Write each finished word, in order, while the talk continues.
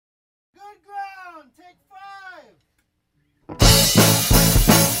Take 5.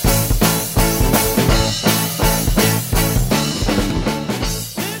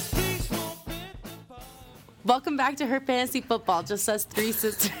 Welcome back to Her Fantasy Football. Just us three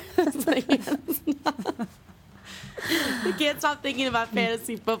sisters. We can't stop thinking about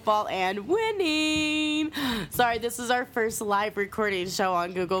fantasy football and winning. Sorry, this is our first live recording show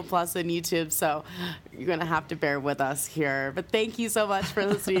on Google Plus and YouTube, so you're going to have to bear with us here. But thank you so much for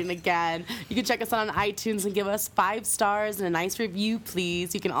listening again. You can check us out on iTunes and give us 5 stars and a nice review,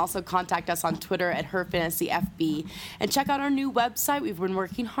 please. You can also contact us on Twitter at HerFantasyFB. And check out our new website. We've been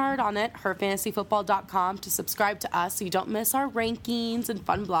working hard on it, herfantasyfootball.com, to subscribe to us so you don't miss our rankings and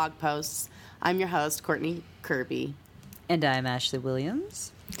fun blog posts. I'm your host, Courtney Kirby. And I'm Ashley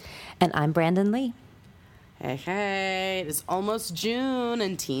Williams. And I'm Brandon Lee. Hey, it is almost June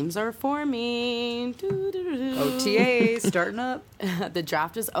and teams are forming. OTAs starting up. The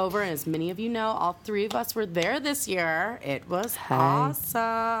draft is over, and as many of you know, all 3 of us were there this year. It was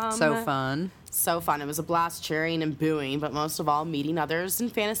awesome. So fun. So fun. It was a blast cheering and booing, but most of all, meeting others in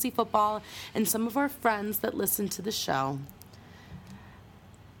fantasy football and some of our friends that listen to the show.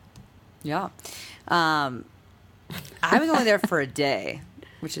 Yeah. I was only there for a day,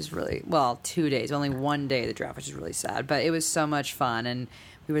 which is really, 2 days, only one day of the draft, which is really sad. But it was so much fun, and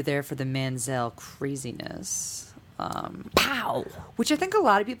we were there for the Manziel craziness. Pow! Which I think a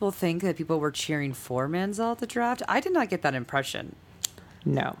lot of people think that people were cheering for Manziel at the draft. I did not get that impression.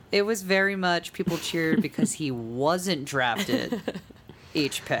 No. It was very much people cheered because he wasn't drafted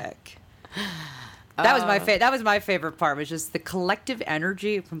each pick. That was my favorite part, was just the collective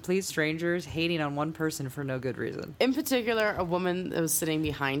energy of complete strangers hating on one person for no good reason. In particular, a woman that was sitting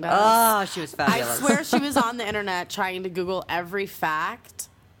behind us. Oh, she was fabulous. I swear she was on the internet trying to Google every fact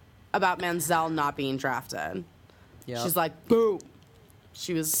about Manziel not being drafted. Yep. She's like, boom.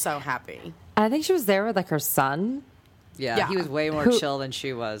 She was so happy. I think she was there with, her son. Yeah, he was way more chill than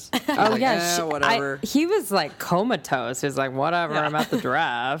she was. She was whatever. He was, comatose. He was like, whatever, I'm at the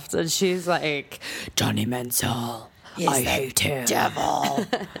draft. And she's like, Johnny Manziel, I hate him. Devil.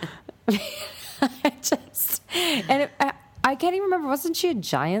 I can't even remember. Wasn't she a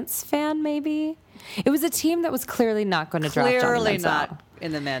Giants fan, maybe? It was a team that was clearly not going to draft Johnny Manziel. Clearly not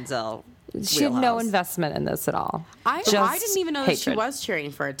in the Manziel She had no investment in this at all. I didn't even know that she hatred. was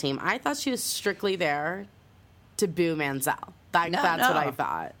cheering for a team. I thought she was strictly there to boo Manziel. That's what I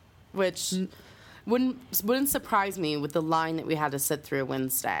thought. Which wouldn't surprise me with the line that we had to sit through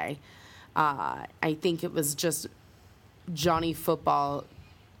Wednesday. I think it was just Johnny football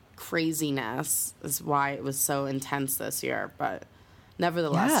craziness is why it was so intense this year. But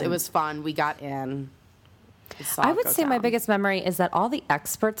nevertheless, it was fun. We got in. I would say my biggest memory is that all the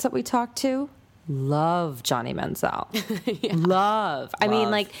experts that we talked to love Johnny Manziel. Love.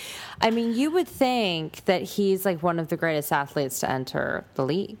 I mean, you would think that he's one of the greatest athletes to enter the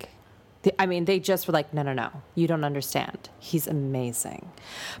league. They just were like, no, you don't understand. He's amazing.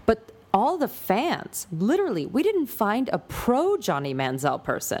 But all the fans, literally, we didn't find a pro Johnny Manziel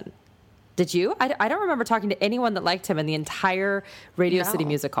person. Did you? I don't remember talking to anyone that liked him in the entire Radio City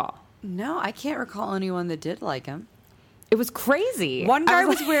Music Hall. No, I can't recall anyone that did like him. It was crazy. One guy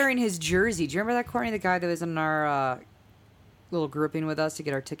was wearing his jersey. Do you remember that, Courtney? The guy that was in our little grouping with us to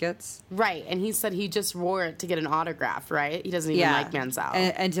get our tickets? Right, and he said he just wore it to get an autograph, right? He doesn't even like Manziel.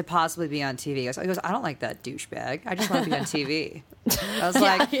 And to possibly be on TV. He goes, I don't like that douchebag. I just want to be on TV. I was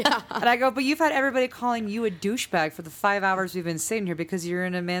like, and I go, but you've had everybody calling you a douchebag for the 5 hours we've been sitting here because you're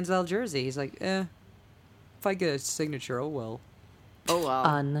in a Manziel jersey. He's like, if I get a signature, oh well.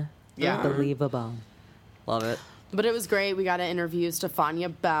 Unbelievable. Love it. But it was great. We got to interview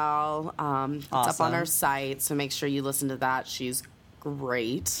Stefania Bell. It's up on our site, so make sure you listen to that. She's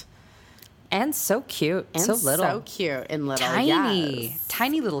great. And so cute. And so little. So cute and little.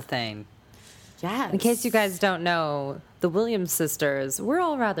 Tiny little thing. Yes. In case you guys don't know, the Williams sisters, we're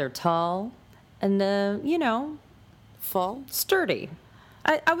all rather tall and, full. Sturdy.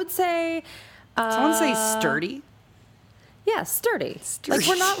 I would say... Someone say sturdy? Yeah, sturdy.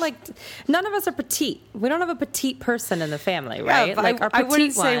 We're not none of us are petite. We don't have a petite person in the family, right? Yeah, but I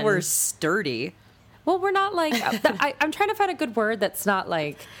wouldn't say we're sturdy. Well, we're not I'm trying to find a good word that's not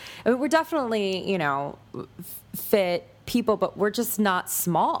we're definitely, fit people, but we're just not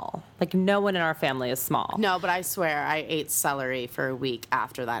small. No one in our family is small. No, but I swear I ate celery for a week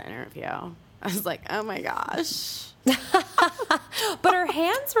after that interview. I was like, oh my gosh. But her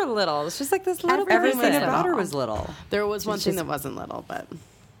hands were little. It's just this little everything about her was little. There was one thing that wasn't little, but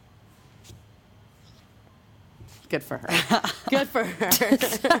Good for her. Good for her.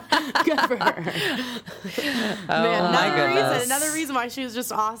 Good for her. Man, another reason why she was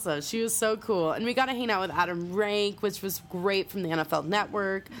just awesome. She was so cool. And we got to hang out with Adam Rank, which was great, from the NFL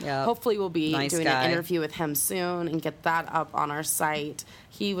Network. Yep. Hopefully we'll be doing guy. an interview with him soon and get that up on our site.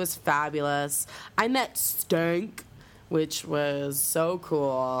 He was fabulous. I met Stank, which was so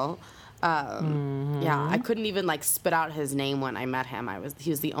cool. Yeah, I couldn't even like spit out his name when I met him.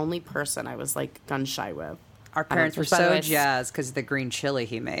 He was the only person I was like gun shy with. Our parents were so jazzed because of the green chili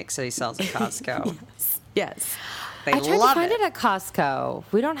he makes that he sells at Costco. Yes. They I tried love to find it at Costco.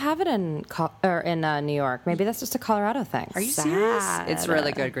 We don't have it in New York. Maybe that's just a Colorado thing. Are you serious? It's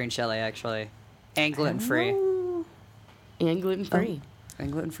really good green chili, actually, and gluten free. And gluten free.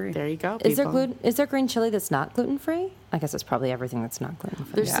 And gluten free. There you go. People. Is there green chili that's not gluten free? I guess it's probably everything that's not gluten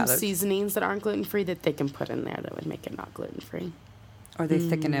free. There's some seasonings that aren't gluten free that they can put in there that would make it not gluten free. Or they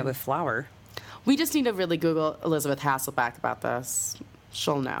thicken it with flour. We just need to really Google Elizabeth Hasselbeck about this.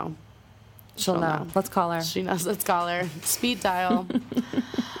 She'll know. She'll know. Let's call her. She knows. Let's call her. Speed dial.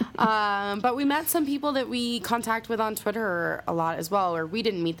 But we met some people that we contact with on Twitter a lot as well, or we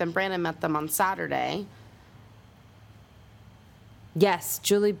didn't meet them. Brandon met them on Saturday. Yes,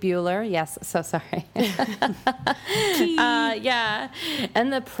 Julie Bueller. Yes, so sorry. Yeah,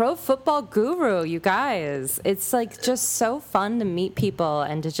 and the Pro Football Guru, you guys. It's like just so fun to meet people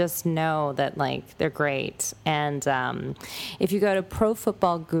and to just know that like they're great. And if you go to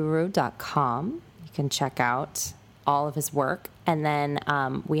profootballguru.com, you can check out all of his work. And then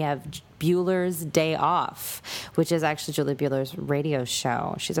we have Bueller's Day Off, which is actually Julie Bueller's radio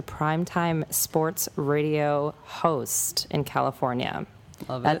show. She's a primetime sports radio host in California.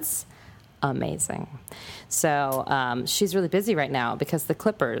 Love it. That's amazing. So she's really busy right now because the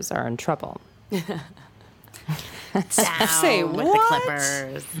Clippers are in trouble. Say with what? the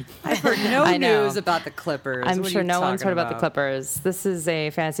Clippers. I've heard no news about the Clippers. I'm What sure are you no one's heard talking about the Clippers. This is a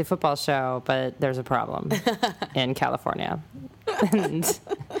fantasy football show, but there's a problem in California.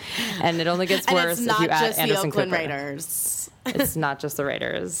 and it only gets worse if you add Anderson Oakland Cooper. Raiders. It's not just the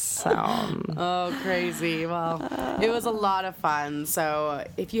Raiders. So. Oh, crazy. Well, it was a lot of fun. So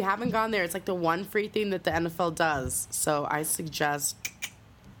if you haven't gone there, it's like the one free thing that the NFL does. So I suggest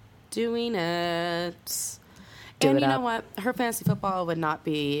doing it. And you know what? Her fantasy football would not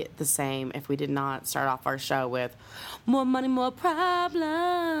be the same if we did not start off our show with more money, more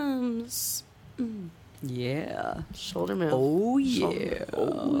problems. Yeah. Shoulder move. Oh, yeah.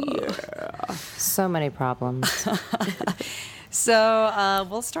 Oh, yeah. So many problems. So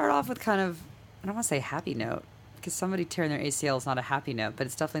we'll start off with kind of, I don't want to say happy note, because somebody tearing their ACL is not a happy note, but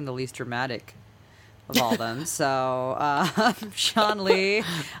it's definitely the least dramatic of all them. So Sean Lee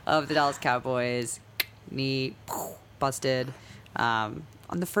of the Dallas Cowboys, knee busted on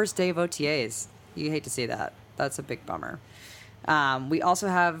the first day of OTAs. You hate to see that. That's a big bummer. We also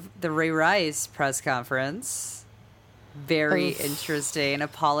have the Ray Rice press conference. Very interesting.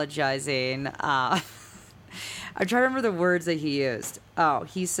 Apologizing. I'm trying to remember the words that he used. Oh,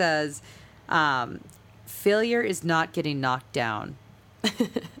 he says, failure is not getting knocked down. It's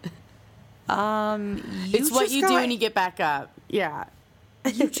what you do when you get back up. Yeah.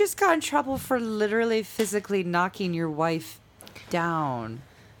 You just got in trouble for literally physically knocking your wife down.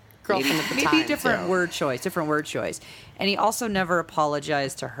 Girlfriend at the time. Maybe different word choice. And he also never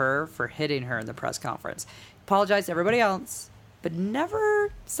apologized to her for hitting her in the press conference. Apologized to everybody else, but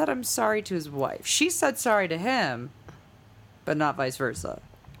never said I'm sorry to his wife. She said sorry to him, but not vice versa.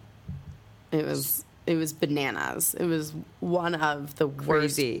 It was bananas. It was one of the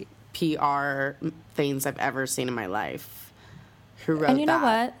Crazy. worst PR things I've ever seen in my life. Who wrote that? And you know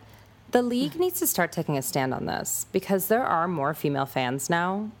what? The league needs to start taking a stand on this because there are more female fans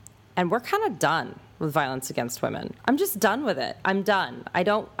now, and we're kind of done with violence against women. I'm just done with it. I'm done. I'm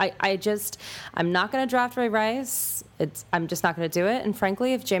not going to draft Ray Rice. I'm just not going to do it. And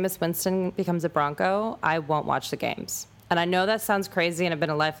frankly, if Jameis Winston becomes a Bronco, I won't watch the games. And I know that sounds crazy, and I've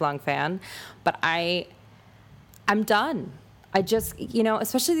been a lifelong fan, but I'm done. I just,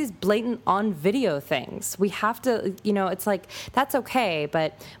 especially these blatant on video things. We have to, it's like, that's okay,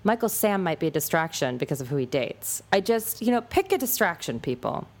 but Michael Sam might be a distraction because of who he dates. I just, pick a distraction,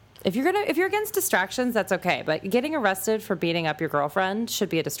 people. If you're against distractions, that's okay. But getting arrested for beating up your girlfriend should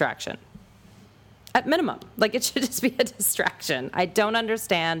be a distraction. At minimum. Like, it should just be a distraction. I don't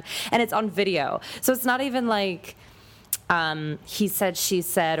understand. And it's on video. So it's not even like he said, she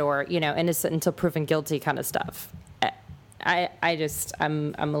said, or, innocent until proven guilty kind of stuff.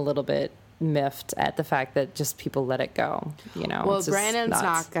 I'm a little bit miffed at the fact that just people let it go. Well, Brandon's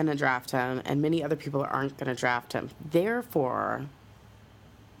not going to draft him, and many other people aren't going to draft him. Therefore,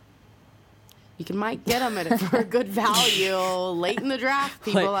 You might get him for a good value late in the draft,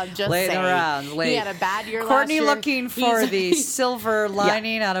 people. I'm just late saying. Around, late. He had a bad year Courtney last year. looking for the silver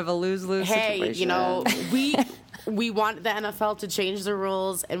lining out of a lose-lose situation. Hey, we want the NFL to change the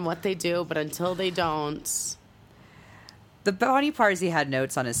rules and what they do, but until they don't... The funny part is he had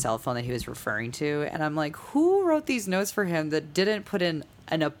notes on his cell phone that he was referring to, and I'm like, who wrote these notes for him that didn't put in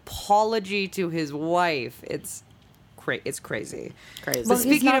an apology to his wife? It's crazy. Crazy. Well,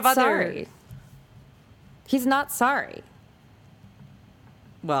 speaking of sorry. He's not sorry.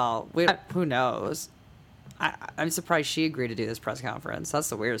 Well, who knows? I'm surprised she agreed to do this press conference. That's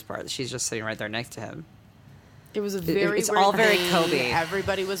the weirdest part. She's just sitting right there next to him. It was a very it's weird all very thing. Kobe.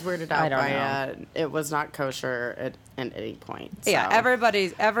 Everybody was weirded out by it. It was not kosher at any point. So. Yeah,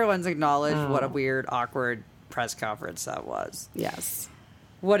 everyone's acknowledged what a weird, awkward press conference that was. Yes.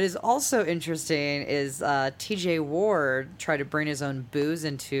 What is also interesting is TJ Ward tried to bring his own booze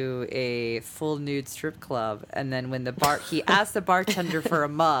into a full nude strip club, and then when he asked the bartender for a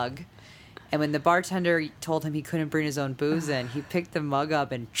mug, and when the bartender told him he couldn't bring his own booze in, he picked the mug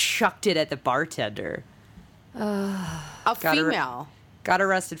up and chucked it at the bartender. Female. Got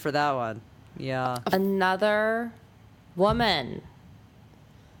arrested for that one. Yeah. Another woman.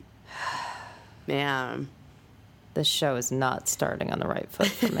 Man. This show is not starting on the right foot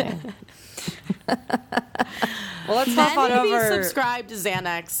for me. Well, let's hop on over. Men subscribe to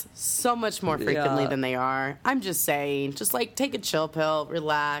Xanax so much more frequently than they are. I'm just saying. Just take a chill pill,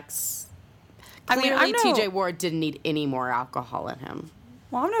 relax. Clearly, TJ Ward didn't need any more alcohol in him.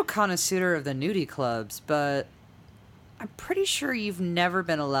 Well, I'm no connoisseur of the nudie clubs, but I'm pretty sure you've never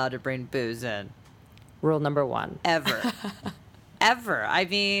been allowed to bring booze in. Rule number 1. Ever. Ever. I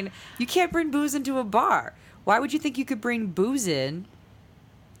mean, you can't bring booze into a bar. Why would you think you could bring booze in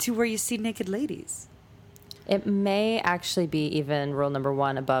to where you see naked ladies? It may actually be even rule number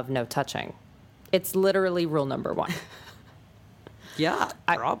 1 above no touching. It's literally rule number 1. Yeah,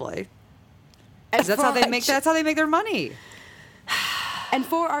 probably. That's how they make their money. And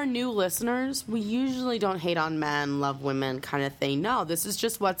for our new listeners, we usually don't hate on men, love women kind of thing. No, this is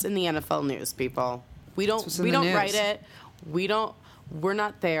just what's in the NFL news, people. We don't write it. We're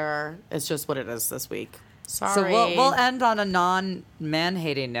not there. It's just what it is this week. Sorry. So we'll end on a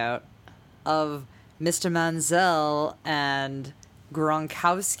non-man-hating note of Mr. Manziel and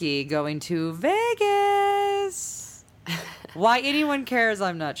Gronkowski going to Vegas. Why anyone cares,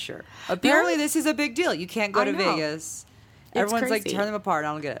 I'm not sure. Apparently, this is a big deal. You can't go to Vegas. Everyone's crazy. like, turn them apart.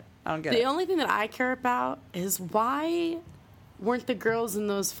 I don't get it. The only thing that I care about is why weren't the girls in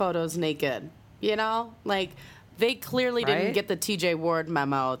those photos naked? You know? They clearly didn't get the TJ Ward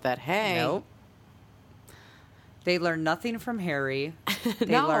memo that, hey. Nope. They learned nothing from Harry.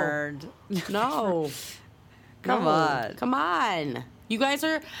 They learned... No. Come on. Come on. You guys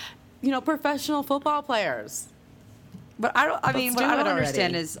are, professional football players. But what I don't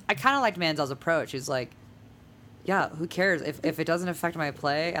understand is, I kind of liked Manziel's approach. He's like, yeah, who cares? If it doesn't affect my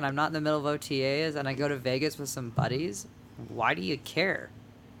play and I'm not in the middle of OTAs and I go to Vegas with some buddies, why do you care?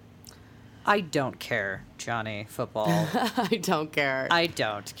 I don't care, Johnny Football. I don't care. I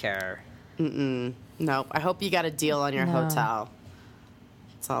don't care. Nope. I hope you got a deal on your hotel.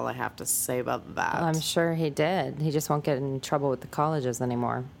 That's all I have to say about that. Well, I'm sure he did. He just won't get in trouble with the colleges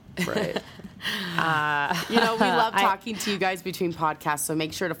anymore. Right. We love talking to you guys between podcasts, so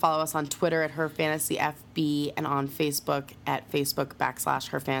make sure to follow us on Twitter at HerFantasyFB and on Facebook at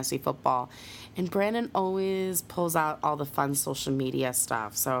Facebook.com/HerFantasyFootball. And Brandon always pulls out all the fun social media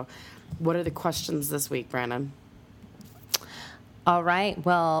stuff. So what are the questions this week, Brandon? All right.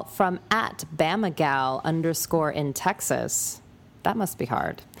 Well, from @BamaGal_ in Texas. That must be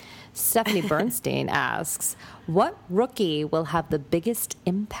hard. Stephanie Bernstein asks, what rookie will have the biggest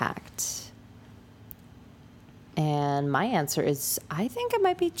impact? And my answer is, I think it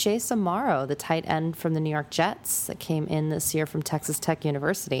might be Jace Amaro, the tight end from the New York Jets that came in this year from Texas Tech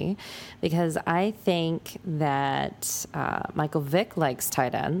University, because I think that Michael Vick likes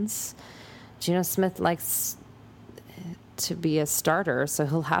tight ends. Geno Smith likes to be a starter, so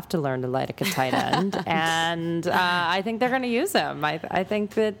he'll have to learn to like a tight end. And I think they're going to use him. I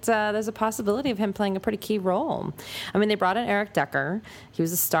think that there's a possibility of him playing a pretty key role. I mean, they brought in Eric Decker. He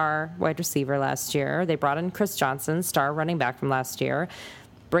was a star wide receiver last year. They brought in Chris Johnson, star running back from last year.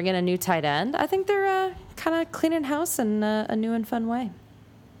 Bring in a new tight end. I think they're kind of cleaning house in a new and fun way.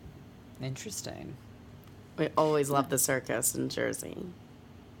 Interesting. We always love the circus in Jersey.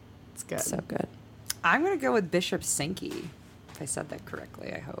 It's good. So good. I'm going to go with Bishop Sankey, if I said that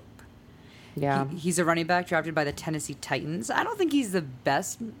correctly, I hope. Yeah. He's a running back drafted by the Tennessee Titans. I don't think he's the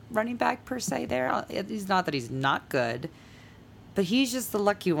best running back per se there. It's not that he's not good, But he's just the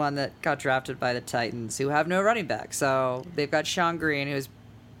lucky one that got drafted by the Titans, who have no running back. So they've got Sean Green, who's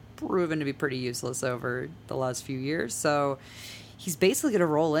proven to be pretty useless over the last few years. So he's basically going to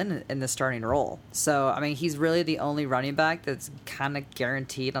roll in the starting role. So, I mean, he's really the only running back that's kind of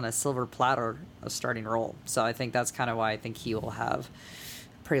guaranteed on a silver platter a starting role. So I think that's kind of why I think he will have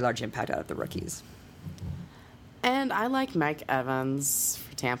a pretty large impact out of the rookies. And I like Mike Evans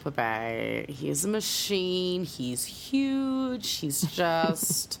for Tampa Bay. He's a machine. He's huge. He's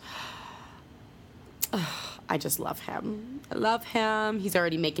just... I just love him. I love him. He's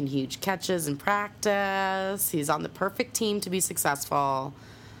already making huge catches in practice. He's on the perfect team to be successful.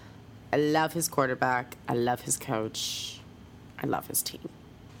 I love his quarterback. I love his coach. I love his team.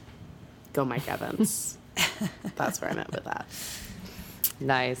 Go Mike Evans. That's where I'm at with that.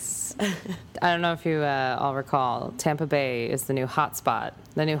 Nice. I don't know if you all recall, Tampa Bay is the new hot spot,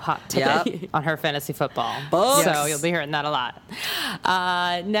 the new hot ticket on her fantasy football. Books. So you'll be hearing that a lot.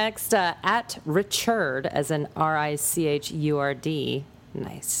 Next, at Richard, as in Richurd.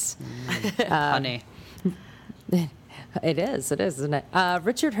 Nice. Funny. It is, isn't it?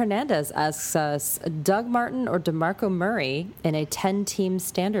 Richard Hernandez asks us, Doug Martin or DeMarco Murray in a 10-team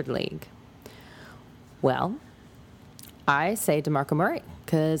standard league? Well, I say DeMarco Murray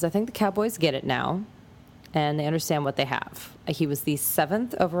because I think the Cowboys get it now, and they understand what they have. He was the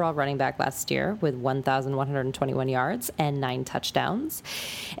 7th overall running back last year with 1,121 yards and 9 touchdowns.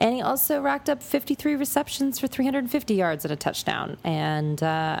 And he also racked up 53 receptions for 350 yards and a touchdown. And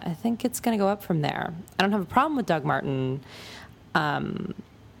I think it's going to go up from there. I don't have a problem with Doug Martin, but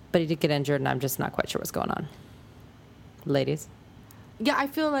he did get injured, and I'm just not quite sure what's going on. Ladies? Yeah, I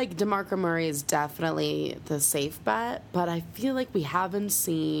feel like DeMarco Murray is definitely the safe bet, but I feel like we haven't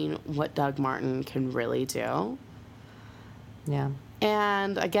seen what Doug Martin can really do. Yeah.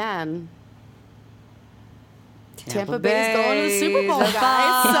 And again, Tampa Bay's going to the Super Bowl,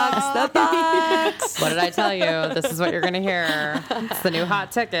 guys. The Bucks. What did I tell you? This is what you're going to hear. It's the new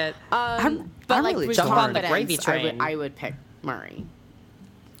hot ticket. But I'm like really with jump on the confidence, gravy train. I would pick Murray.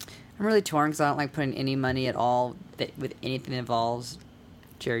 I'm really torn because I don't like putting any money at all with anything that involves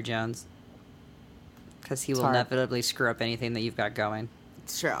Jerry Jones, because he will inevitably screw up anything that you've got going.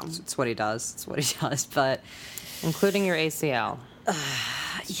 It's true. It's what he does. It's what he does. But Including your ACL.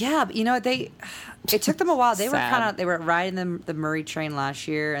 yeah, but you know, it took them a while. They Sad. were riding the Murray train last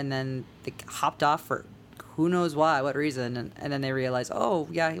year, and then they hopped off for who knows why, what reason, and then they realized, oh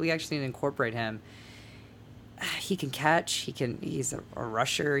yeah, we actually need to incorporate him. He can catch. He's a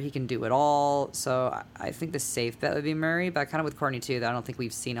rusher. He can do it all. So I think the safe bet would be Murray. But kind of with Courtney too, that I don't think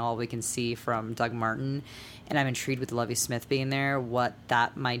we've seen all we can see from Doug Martin, and I'm intrigued with Lovie Smith being there. What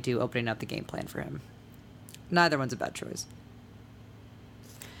that might do, opening up the game plan for him. Neither one's a bad choice.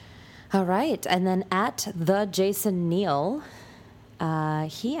 All right. And then at the Jason Neal,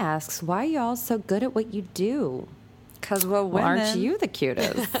 he asks, why are y'all so good at what you do? Because we're women. Well, aren't you the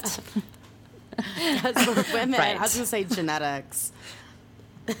cutest? Because we're women. Right. I was going to say genetics.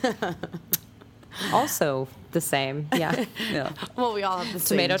 Also the same. Yeah. Yeah. Well, we all have the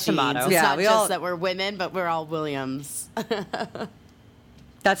same Tomato, genes. tomato. It's Yeah, not we just all- that we're women, but we're all Williams.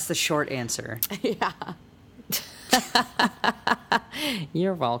 That's the short answer. Yeah.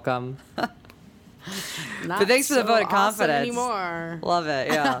 You're welcome. Not But thanks for the so vote of awesome confidence. anymore. Love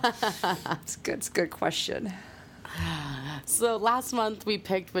it. Yeah. It's good. It's a good question. So last month we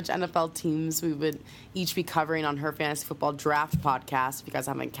picked which NFL teams we would each be covering on her Fantasy Football Draft podcast, if you guys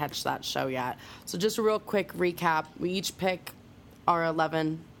haven't catched that show yet. So just a real quick recap. We each pick our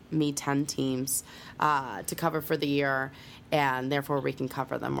 11, me 10 teams to cover for the year, and therefore we can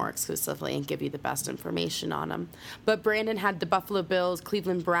cover them more exclusively and give you the best information on them. But Brandon had the Buffalo Bills,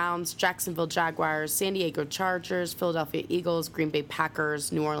 Cleveland Browns, Jacksonville Jaguars, San Diego Chargers, Philadelphia Eagles, Green Bay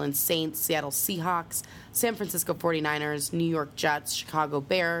Packers, New Orleans Saints, Seattle Seahawks, San Francisco 49ers, New York Jets, Chicago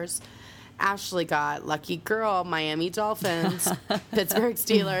Bears. Ashley got lucky girl, Miami Dolphins, Pittsburgh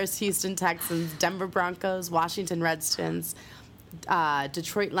Steelers, Houston Texans, Denver Broncos, Washington Redskins,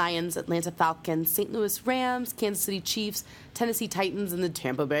 Detroit Lions, Atlanta Falcons, St. Louis Rams, Kansas City Chiefs, Tennessee Titans, and the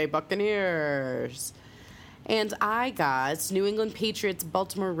Tampa Bay Buccaneers. And I got New England Patriots,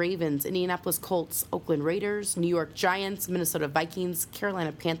 Baltimore Ravens, Indianapolis Colts, Oakland Raiders, New York Giants, Minnesota Vikings,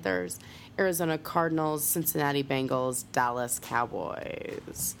 Carolina Panthers, Arizona Cardinals, Cincinnati Bengals, Dallas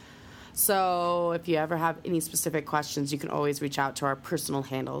Cowboys. So if you ever have any specific questions, you can always reach out to our personal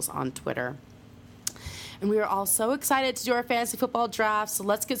handles on Twitter. And we are all so excited to do our fantasy football draft, so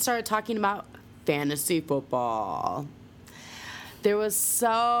let's get started talking about fantasy football. There was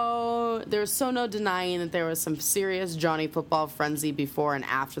so no denying that there was some serious Johnny football frenzy before and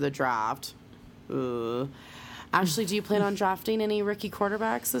after the draft. Ooh. Ashley, do you plan on drafting any rookie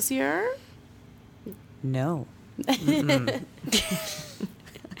quarterbacks this year? No.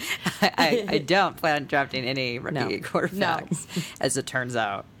 I don't plan on drafting any rookie quarterbacks, as it turns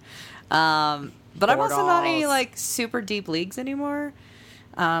out. But I'm also not in any like super deep leagues anymore.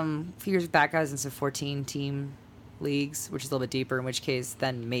 A few years back, I was in some 14-team leagues, which is a little bit deeper, in which case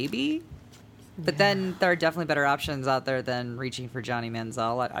then maybe. But then there are definitely better options out there than reaching for Johnny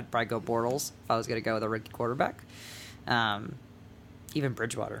Manziel. I'd probably go Bortles if I was going to go with a rookie quarterback. Even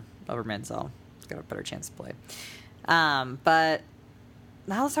Bridgewater over Manziel. He's got a better chance to play. But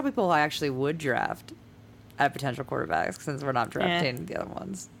now let's talk about people I actually would draft at potential quarterbacks, since we're not drafting the other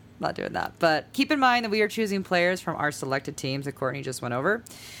ones. Not doing that. But keep in mind that we are choosing players from our selected teams that Courtney just went over.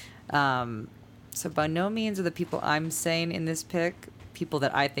 So by no means are the people I'm saying in this pick people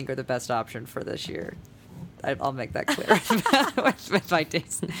that I think are the best option for this year. I'll make that clear with my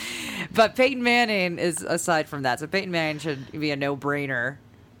taste. But Peyton Manning is aside from that. So Peyton Manning should be a no-brainer,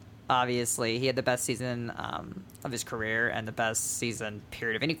 obviously. He had the best season of his career and the best season,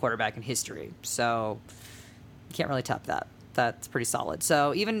 period, of any quarterback in history. So you can't really top that. That's pretty solid.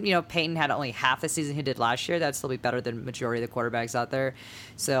 So even, Peyton had only half the season he did last year. That'd still be better than the majority of the quarterbacks out there.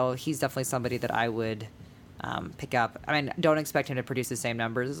 So he's definitely somebody that I would pick up. I mean, don't expect him to produce the same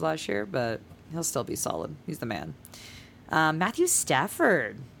numbers as last year, but he'll still be solid. He's the man. Matthew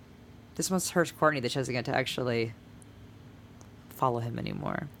Stafford. This one's hurts Courtney that she doesn't get to actually follow him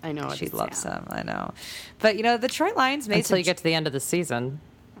anymore. I know. She loves him. I know. But, the Detroit Lions made until you get to the end of the season.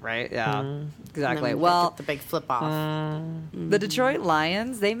 Right, yeah, exactly. The big flip off. The Detroit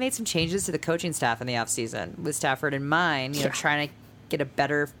Lions, they made some changes to the coaching staff in the offseason with Stafford in mind, trying to get a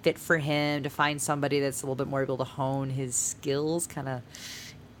better fit for him, to find somebody that's a little bit more able to hone his skills, kind of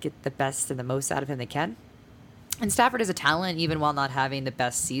get the best and the most out of him they can. And Stafford is a talent, even while not having the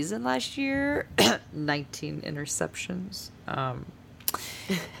best season last year. 19 interceptions.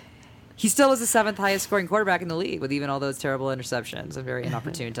 He still was the 7th highest scoring quarterback in the league with even all those terrible interceptions and very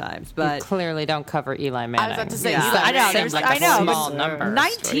inopportune times. But you clearly don't cover Eli Manning. I was about to say, I know. Seems like a small number.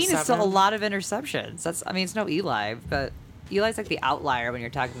 19 is still a lot of interceptions. It's no Eli, but Eli's like the outlier when you're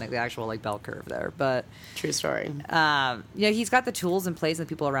talking like the actual like bell curve there. But true story. He's got the tools in place and the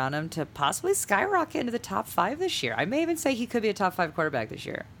people around him to possibly skyrocket into the top 5 this year. I may even say he could be a top 5 quarterback this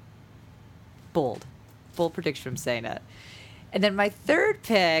year. Bold prediction from saying it. And then my third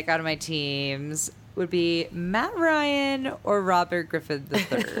pick out of my teams would be Matt Ryan or Robert Griffin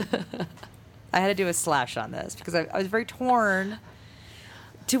III. I had to do a slash on this because I was very torn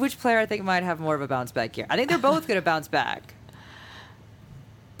to which player I think might have more of a bounce back year. I think they're both going to bounce back.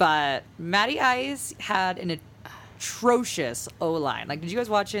 But Matty Ice had an atrocious O-line. Like, did you guys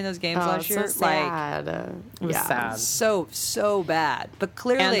watch any of those games last year? So sad. It was sad. So bad. But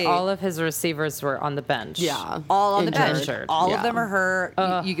clearly, and all of his receivers were on the bench. Yeah, all on the bench. Injured. All of them are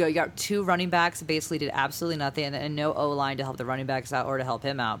hurt. You got 2 running backs that basically did absolutely nothing, and no O-line to help the running backs out or to help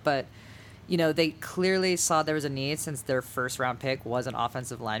him out. But they clearly saw there was a need since their first round pick was an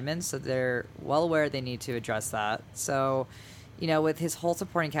offensive lineman, so they're well aware they need to address that. So, with his whole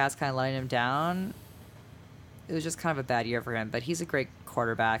supporting cast kind of letting him down, it was just kind of a bad year for him. But he's a great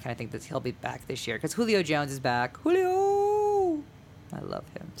quarterback, and I think that he'll be back this year because Julio Jones is back. Julio! I love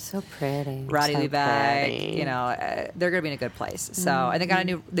him. So pretty. Roddy will be back. Pretty. They're going to be in a good place. So, and they've got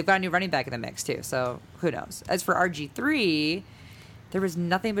a new running back in the mix too. So who knows? As for RG3, there was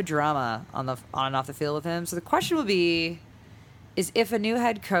nothing but drama on and off the field with him. So the question will be, is if a new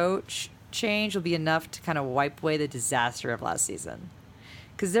head coach change will be enough to kind of wipe away the disaster of last season?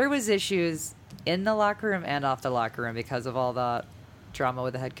 Because there was issues in the locker room and off the locker room because of all the drama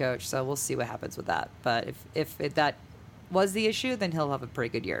with the head coach. So we'll see what happens with that. But if that was the issue, then he'll have a pretty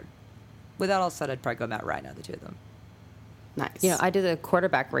good year. With that all said, I'd probably go Matt Ryan out of the two of them. Nice. I did the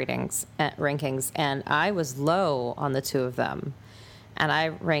quarterback rankings, and I was low on the two of them. And I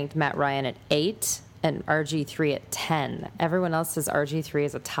ranked Matt Ryan at 8 and RG3 at 10. Everyone else says RG3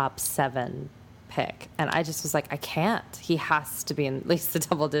 is a top 7 pick. And I just was like, I can't. He has to be in at least the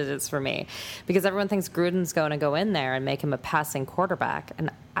double digits for me. Because everyone thinks Gruden's going to go in there and make him a passing quarterback. And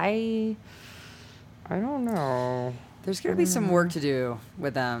I don't know. There's going to be some work to do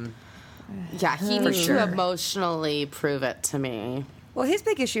with them. Yeah, he needs to emotionally prove it to me. Well, his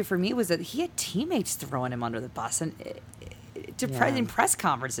big issue for me was that he had teammates throwing him under the bus and in press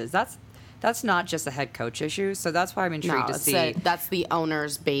conferences. That's not just a head coach issue. So that's why I'm intrigued to see. That's the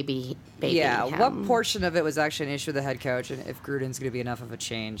owner's baby. Yeah, him. what portion of it was actually an issue with the head coach, and if Gruden's going to be enough of a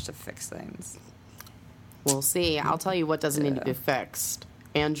change to fix things? We'll see. I'll tell you what doesn't need to be fixed.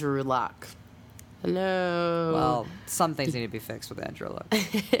 Andrew Luck. Hello. Well, some things need to be fixed with Andrew Luck.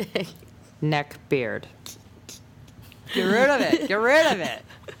 Neck beard. Get rid of it. Get rid of it.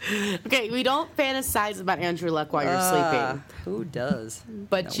 Okay, we don't fantasize about Andrew Luck while you're sleeping. Who does?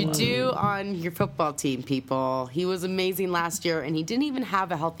 But you do on your football team, people. He was amazing last year, and he didn't even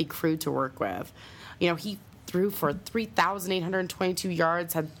have a healthy crew to work with. You know, he threw for 3,822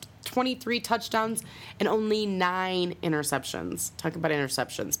 yards, had 23 touchdowns, and only 9 interceptions. Talk about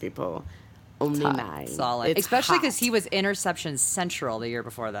interceptions, people. Only 9. Solid. Especially because he was interception central the year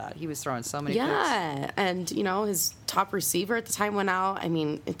before that. He was throwing so many picks. Yeah, and, you know, his top receiver at the time went out. I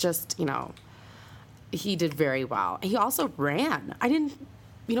mean, it just, you know, he did very well. He also ran.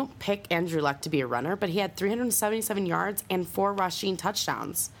 We don't pick Andrew Luck to be a runner, but he had 377 yards and 4 rushing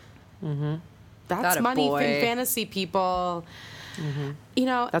touchdowns. Mm-hmm. That's money for fantasy, people. Mm-hmm. You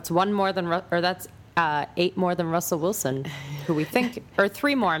know, that's 1 more than, or that's 8 more than Russell Wilson, who we think, or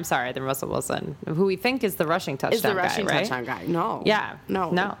 3 more, I'm sorry, than Russell Wilson, who we think is the rushing touchdown guy, touchdown guy. No. Yeah. No.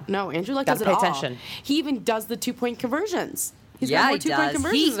 Andrew Luck does it all. Attention. He even does the 2-point conversions. He's got more 2-point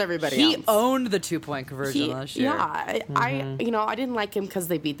conversions than everybody else. He owned the 2-point conversion last year. Yeah. I didn't like him because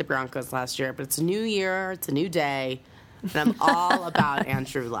they beat the Broncos last year, but it's a new year, it's a new day, and I'm all about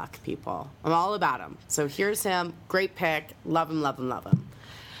Andrew Luck, people. I'm all about him. So here's him. Great pick. Love him, love him, love him.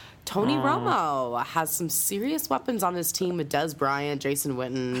 Tony Romo has some serious weapons on his team with Des Bryant, Jason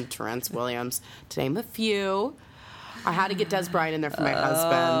Witten, Terrence Williams, to name a few. I had to get Des Bryant in there for my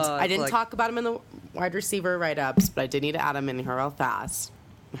husband. I didn't talk about him in the wide receiver write-ups, but I did need to add him in here real fast.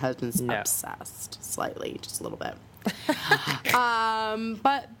 My husband's obsessed, slightly, just a little bit.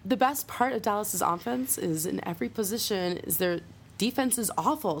 But the best part of Dallas's offense is in every position is their defense is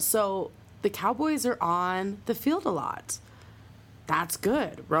awful. So the Cowboys are on the field a lot. That's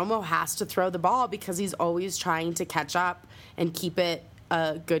good. Romo has to throw the ball because he's always trying to catch up and keep it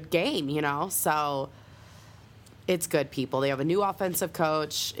a good game, you know? So it's good, people. They have a new offensive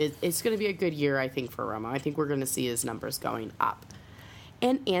coach. It's going to be a good year, I think, for Romo. I think we're going to see his numbers going up.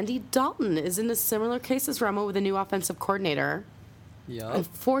 And Andy Dalton is in a similar case as Romo with a new offensive coordinator. Yeah.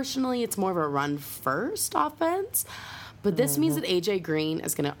 Unfortunately, it's more of a run-first offense. But this means that A.J. Green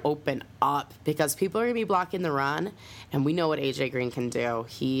is going to open up because people are going to be blocking the run, and we know what A.J. Green can do.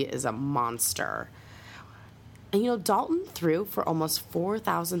 He is a monster. And, you know, Dalton threw for almost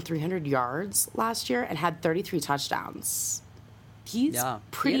 4,300 yards last year and had 33 touchdowns. He's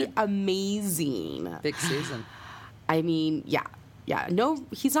pretty amazing. Big season. I mean, yeah. No,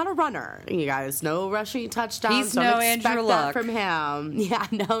 he's not a runner, you guys. No rushing touchdowns. He's Don't no expect Andrew that Luck from him. Yeah,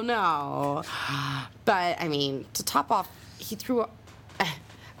 no. But I mean, to top off, he threw.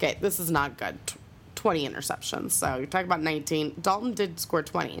 Okay, this is not good. 20 interceptions. So you're talking about 19. Dalton did score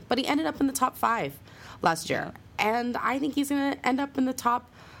 20, but he ended up in the top 5 last year, and I think he's going to end up in the top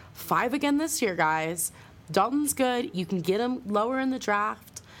 5 again this year, guys. Dalton's good. You can get him lower in the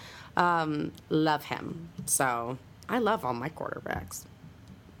draft. Love him. So. I love all my quarterbacks.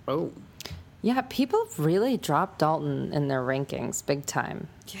 Oh. Yeah, people really dropped Dalton in their rankings big time.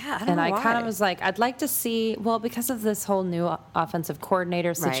 Yeah, I don't know why. I kind of was like, I'd like to see, well, because of this whole new offensive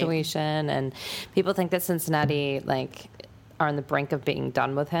coordinator situation, and people think that Cincinnati, like, are on the brink of being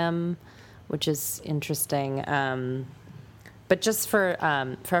done with him, which is interesting. But just for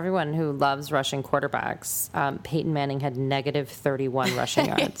everyone who loves rushing quarterbacks, Peyton Manning had negative 31 rushing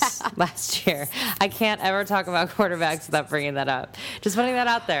yards last year. I can't ever talk about quarterbacks without bringing that up. Just putting that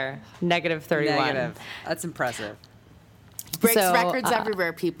out there. Negative 31. Negative. That's impressive. Breaks records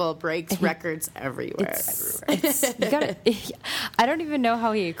everywhere, people. Breaks records everywhere. I don't even know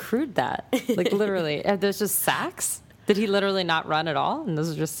how he accrued that. Like, literally. There's just sacks? Did he literally not run at all? And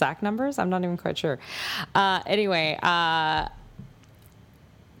those are just sack numbers? I'm not even quite sure. Anyway,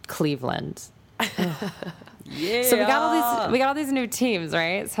 Cleveland. Yeah. So we got all these new teams,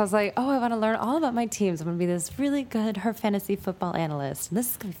 right? So I was like, I want to learn all about my teams. I'm going to be this really good fantasy football analyst. And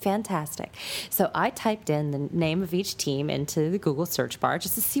this is going to be fantastic. So I typed in the name of each team into the Google search bar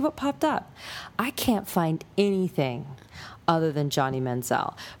just to see what popped up. I can't find anything other than Johnny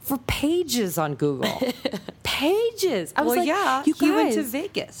Manziel for pages on Google. Pages. I was he went to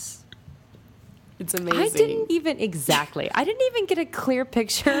Vegas. It's amazing. I didn't even get a clear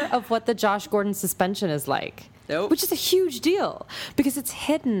picture of what the Josh Gordon suspension is like. Nope. Which is a huge deal because it's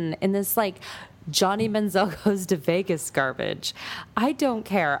hidden in this, like, Johnny Manziel goes to Vegas garbage. I don't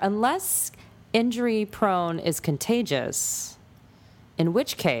care. Unless injury prone is contagious, in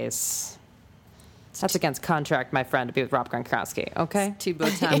which case that's against contract, my friend, to be with Rob Gronkowski, okay?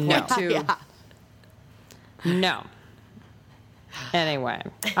 Tebow time. No. Yeah. No. Anyway,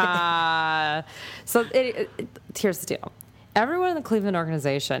 so here's the deal. Everyone in the Cleveland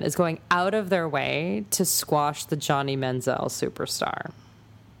organization is going out of their way to squash the Johnny Manziel superstar.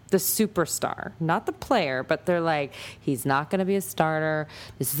 the superstar, not the player, but they're like, he's not going to be a starter.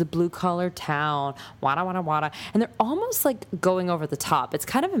 This is a blue-collar town. Wada, wada, wada. And they're almost like going over the top. It's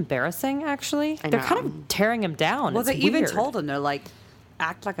kind of embarrassing, actually. They're kind of tearing him down. Well, it's they weird. even told him, they're like,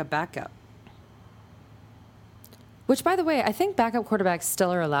 act like a backup. Which, by the way, I think backup quarterbacks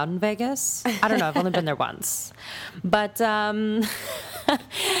still are allowed in Vegas. I don't know. I've only been there once. But,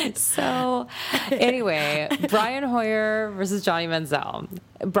 so, anyway, Brian Hoyer versus Johnny Manziel.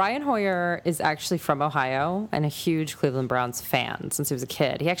 Brian Hoyer is actually from Ohio and a huge Cleveland Browns fan since he was a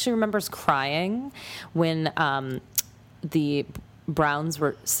kid. He actually remembers crying when the Browns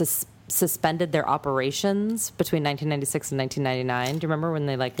were suspended their operations between 1996 and 1999. Do you remember when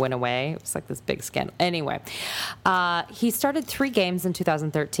they went away? It was like this big scandal. Anyway, he started 3 games in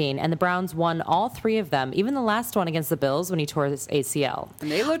 2013, and the Browns won all 3 of them, even the last one against the Bills when he tore his ACL. And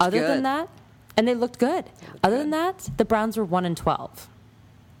they looked Other good. than that, and they looked good. Other than that, the Browns were 1-12.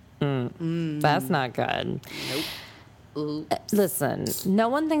 That's not good. Nope. Listen, no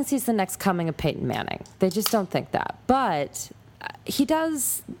one thinks he's the next coming of Peyton Manning. They just don't think that. But he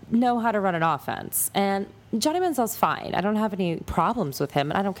does know how to run an offense. And Johnny Manziel's fine. I don't have any problems with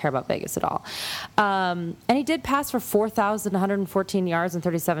him, and I don't care about Vegas at all. And he did pass for 4,114 yards and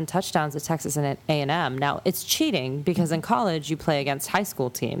 37 touchdowns at Texas and A&M. Now, it's cheating because in college you play against high school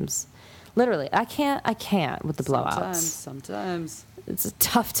teams. Literally, I can't with the blowouts. Sometimes. It's a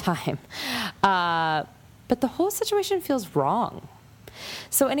tough time. But the whole situation feels wrong.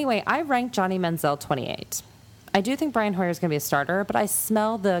 So anyway, I ranked Johnny Manziel 28. I do think Brian Hoyer is going to be a starter, but I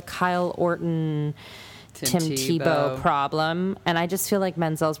smell the Kyle Orton, Tim Tebow problem, and I just feel like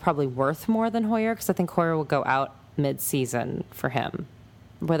Manziel's probably worth more than Hoyer because I think Hoyer will go out mid-season for him,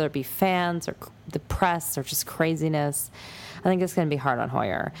 whether it be fans or the press or just craziness. I think it's going to be hard on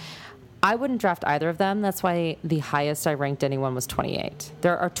Hoyer. I wouldn't draft either of them. That's why the highest I ranked anyone was 28.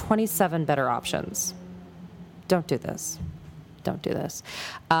 There are 27 better options. Don't do this. Don't do this.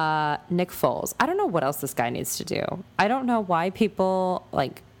 Nick Foles. I don't know what else this guy needs to do. I don't know why people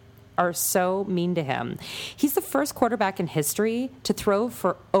are so mean to him. He's the first quarterback in history to throw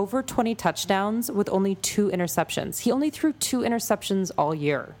for over 20 touchdowns with only 2 interceptions. He only threw 2 interceptions all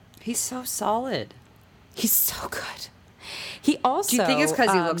year. He's so solid. He's so good. He also. Do you think it's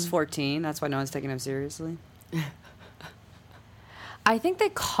because he looks 14? That's why no one's taking him seriously? I think they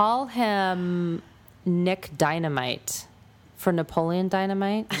call him Nick Dynamite. For Napoleon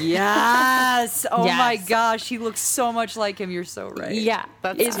Dynamite? Yes. Oh Yes. my gosh, he looks so much like him. You're so right. Yeah,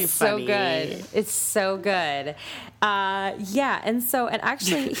 That's too so funny. good. It's so good. And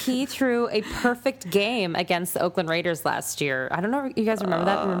actually, he threw a perfect game against the Oakland Raiders last year. I don't know if you guys remember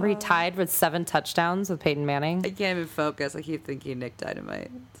that. Remember he tied with 7 touchdowns with Peyton Manning? I can't even focus. I keep thinking Nick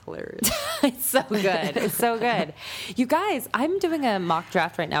Dynamite. It's hilarious. It's so good. It's so good. You guys, I'm doing a mock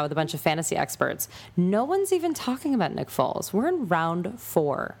draft right now with a bunch of fantasy experts. No one's even talking about Nick Foles. We're in round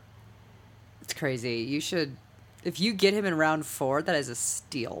 4. It's crazy. You should, if you get him in round 4, that is a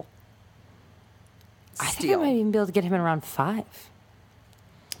steal. I think I might even be able to get him in round 5.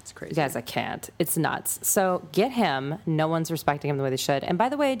 It's crazy. You guys, I can't. It's nuts. So get him. No one's respecting him the way they should. And by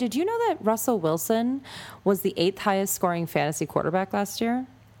the way, did you know that Russell Wilson was the 8th highest scoring fantasy quarterback last year?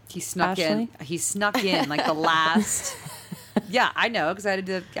 He snuck Ashley? in. He snuck in like the last. Yeah, I know because I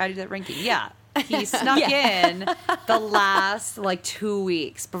did that ranking. Yeah, he snuck in the last 2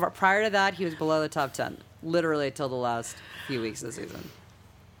 weeks. But prior to that, he was below the top 10, literally until the last few weeks of the season.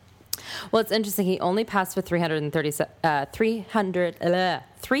 Well, it's interesting. He only passed for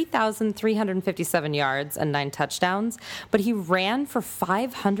 3,357 yards and 9 touchdowns, but he ran for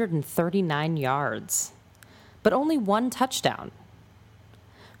 539 yards, but only 1 touchdown.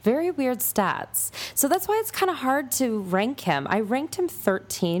 Very weird stats. So that's why it's kind of hard to rank him. I ranked him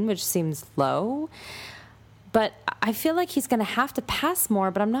 13, which seems low, but I feel like he's going to have to pass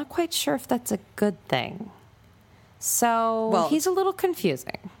more, but I'm not quite sure if that's a good thing. So he's a little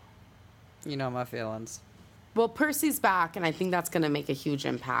confusing. You know my feelings. Well, Percy's back, and I think that's going to make a huge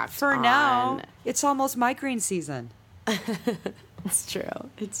impact. For now, it's almost migraine season. It's true.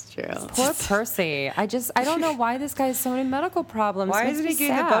 It's true. Poor Percy. I don't know why this guy has so many medical problems. Why It makes isn't he me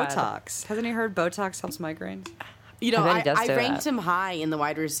getting the sad. Botox? Hasn't he heard Botox helps migraines? You know, I bet he does I do ranked that. him high in the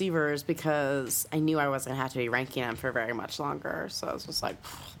wide receivers because I knew I wasn't going to have to be ranking him for very much longer. So I was just like,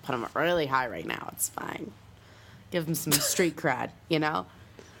 put him really high right now. It's fine. Give him some street cred, you know?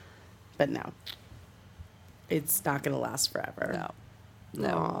 But no. It's not going to last forever. No.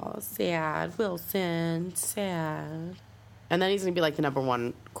 Oh, sad. Wilson. Sad. And then he's going to be like the number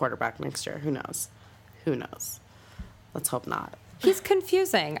 1 quarterback next year. Who knows? Who knows? Let's hope not. He's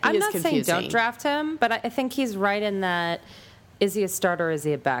confusing. I'm is not saying confusing. don't draft him, but I think he's right in that is he a starter or is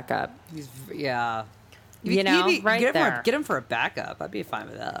he a backup? Yeah. Right there. Get him for a backup. I'd be fine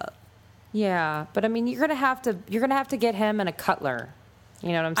with that. Yeah, but I mean, you're gonna have to get him and a Cutler. You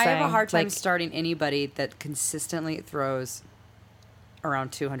know what I'm saying? I have a hard time starting anybody that consistently throws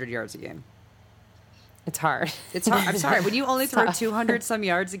around 200 yards a game. It's hard. It's hard. I'm sorry. When you only throw 200 some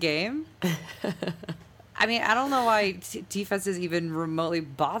yards a game, I mean, I don't know why defenses even remotely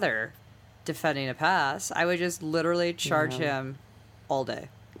bother defending a pass. I would just literally charge him all day.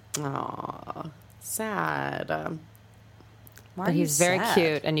 Aw, sad. But he's very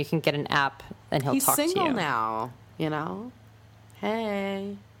cute, and you can get an app, and he'll talk to you. He's single now, you know?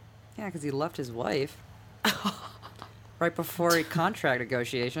 Hey. Yeah, because he left his wife. Right before contract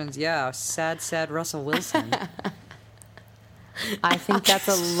negotiations. Yeah, sad Russell Wilson. I think that's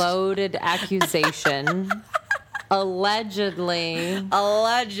a loaded accusation. Allegedly. Oh,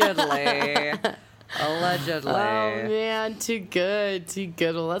 man, too good.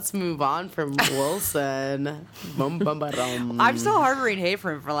 Well, let's move on from Wilson. I'm still harboring hate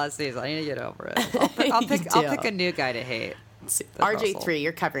for him for last season. I need to get over it. I'll pick a new guy to hate. RJ3,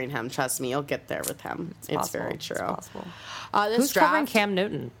 you're covering him. Trust me, you'll get there with him. It's very true. It's possible. Who's covering Cam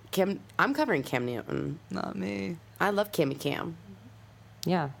Newton? I'm covering Cam Newton. Not me. I love Cam.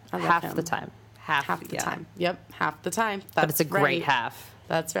 Yeah, half the time. Half the time. Yep, half the time. But it's a great half.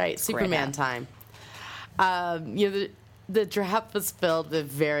 That's right. Superman time. The draft was filled with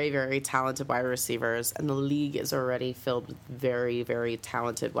very, very talented wide receivers, and the league is already filled with very, very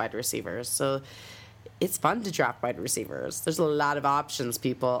talented wide receivers. So it's fun to draft wide receivers. There's a lot of options,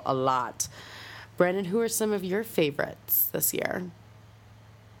 people, a lot. Brandon, who are some of your favorites this year?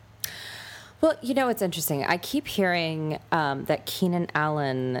 Well, it's interesting. I keep hearing that Keenan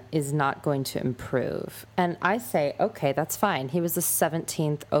Allen is not going to improve. And I say, okay, that's fine. He was the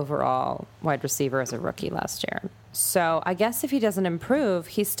 17th overall wide receiver as a rookie last year. So I guess if he doesn't improve,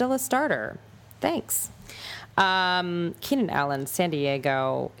 he's still a starter. Thanks. Keenan Allen, San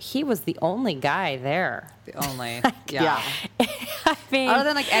Diego, he was the only guy there. The only. Yeah. I mean,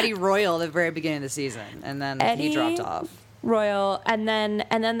 other than Eddie Royal at the very beginning of the season. And then he dropped off. Royal, and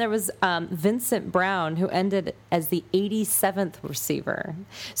then there was Vincent Brown, who ended as the 87th receiver.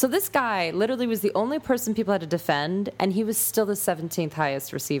 So this guy literally was the only person people had to defend, and he was still the 17th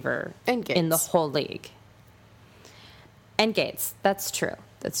highest receiver in the whole league. And Gates, that's true.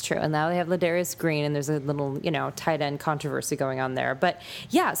 And now they have Ladarius Green, and there's a little, tight end controversy going on there. But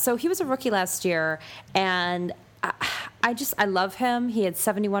yeah, so he was a rookie last year, and I love him. He had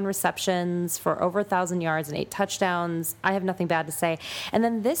 71 receptions for over 1,000 yards and 8 touchdowns. I have nothing bad to say. And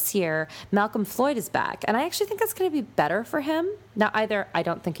then this year, Malcolm Floyd is back, and I actually think that's going to be better for him. Now, I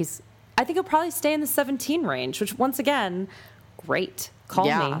think he'll probably stay in the 17 range, which once again, great. Call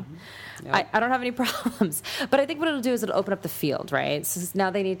me. Yep. I don't have any problems. But I think what it'll do is it'll open up the field, right? So now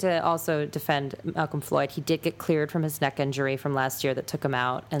they need to also defend Malcolm Floyd. He did get cleared from his neck injury from last year that took him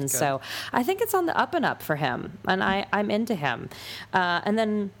out. And so I think it's on the up and up for him. And I'm into him. And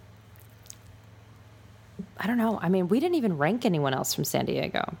then, I don't know. I mean, we didn't even rank anyone else from San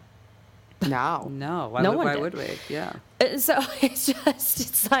Diego. No. Why would we? Yeah. So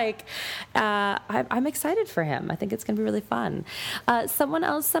it's like, I'm excited for him. I think it's going to be really fun. Someone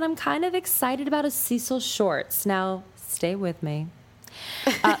else that I'm kind of excited about is Cecil Shorts. Now, stay with me.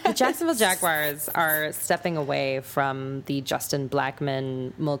 The Jacksonville Jaguars are stepping away from the Justin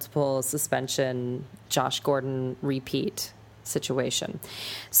Blackmon multiple suspension, Josh Gordon repeat situation.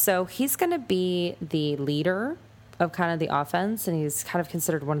 So he's going to be the leader of kind of the offense, and he's kind of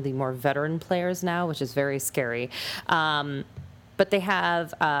considered one of the more veteran players now, which is very scary. But they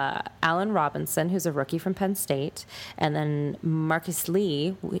have Allen Robinson, who's a rookie from Penn State, and then Marcus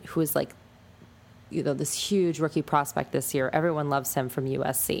Lee, who is this huge rookie prospect this year. Everyone loves him from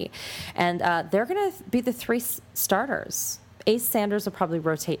USC. And they're going to be the 3 starters. Ace Sanders will probably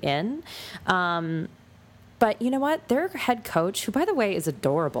rotate in. But you know what? Their head coach, who, by the way, is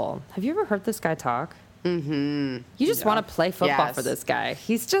adorable. Have you ever heard this guy talk? Mm-hmm. You just want to play football for this guy.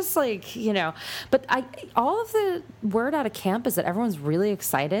 He's just but all of the word out of camp is that everyone's really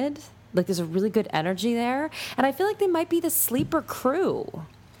excited. There's a really good energy there. And I feel like they might be the sleeper crew.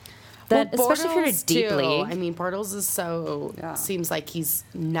 Especially if you're a deep league. I mean, Bortles is seems like he's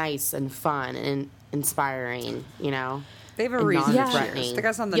nice and fun and inspiring, They have a reason. They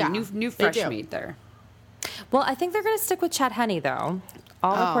got some new fresh meat there. Well, I think they're going to stick with Chad Henne, though.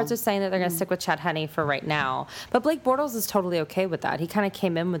 All reports are saying that they're going to stick with Chad Henne for right now. But Blake Bortles is totally okay with that. He kind of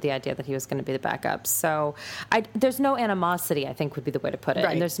came in with the idea that he was going to be the backup. So there's no animosity, I think would be the way to put it.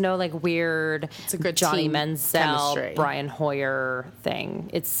 Right. And there's no like weird it's a good Johnny team Manziel, chemistry. Brian Hoyer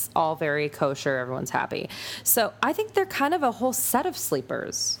thing. It's all very kosher. Everyone's happy. So I think they're kind of a whole set of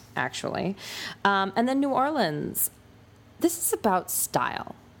sleepers, actually. And then New Orleans. This is about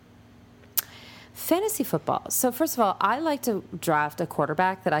style. Fantasy football. So first of all, I like to draft a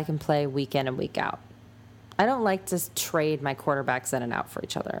quarterback that I can play week in and week out. I don't like to trade my quarterbacks in and out for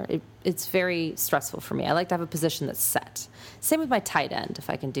each other. It's very stressful for me. I like to have a position that's set. Same with my tight end, if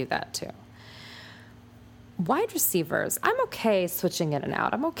I can do that too. Wide receivers, I'm okay switching in and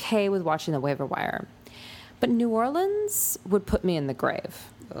out. I'm okay with watching the waiver wire. But New Orleans would put me in the grave.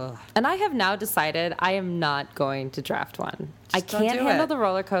 Ugh. And I have now decided I am not going to draft one. I can't handle the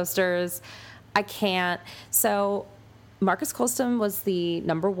roller coasters. I can't. So Marcus Colston was the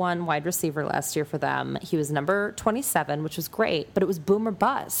number 1 wide receiver last year for them. He was number 27, which was great, but it was boom or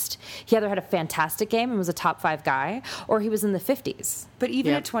bust. He either had a fantastic game and was a top 5 guy, or he was in the 50s. But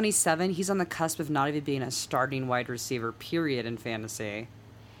even at 27, he's on the cusp of not even being a starting wide receiver, period, in fantasy.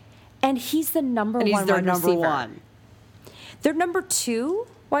 And he's the number 1 wide receiver. And he's their number 1. Their number 2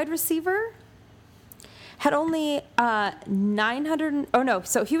 wide receiver had only 900. Oh, no.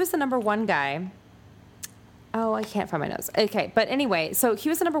 So he was the number 1 guy. Oh, I can't find my notes. Okay. But anyway, so he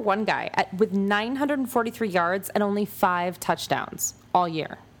was the number 1 guy with 943 yards and only 5 touchdowns all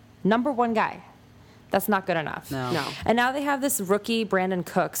year. Number 1 guy. That's not good enough. No. And now they have this rookie, Brandon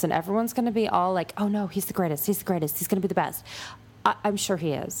Cooks, and everyone's going to be all like, oh, no, he's the greatest. He's the greatest. He's going to be the best. I'm sure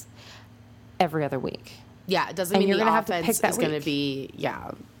he is every other week. Yeah, it doesn't mean you're the gonna have to offense pick that is going to week. be,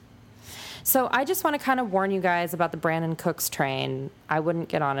 So I just want to kind of warn you guys about the Brandon Cooks train. I wouldn't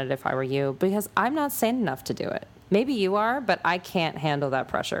get on it if I were you because I'm not sane enough to do it. Maybe you are, but I can't handle that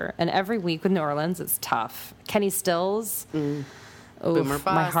pressure. And every week with New Orleans, it's tough. Kenny Stills, Boomer bust.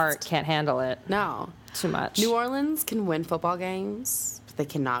 My heart can't handle it. No. Too much. New Orleans can win football games, but they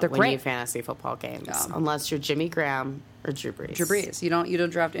cannot win you fantasy football games unless you're Jimmy Graham or Drew Brees. Drew Brees. You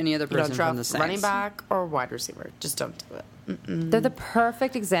don't draft any other person from the Saints. Saints. Running back or wide receiver. Just don't do it. They're the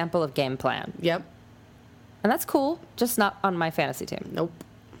perfect example of game plan. Yep. And that's cool, just not on my fantasy team. Nope.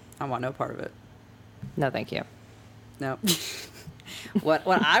 I want no part of it. No, thank you. No. What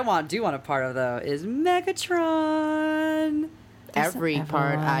I do want a part of, though, is Megatron. Every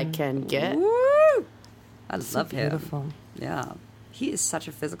part I can get. Woo! I love him. Beautiful. Yeah. He is such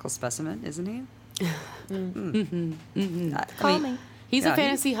a physical specimen, isn't he? Call me. He's a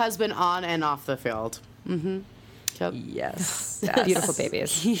fantasy husband on and off the field. Mm-hmm. Yep. Yes. Beautiful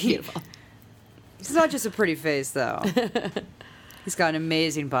babies. Beautiful. He's not just a pretty face, though. He's got an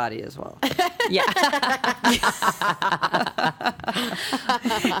amazing body as well. Yeah.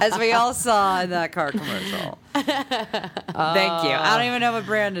 As we all saw in that car commercial. Thank you. I don't even know what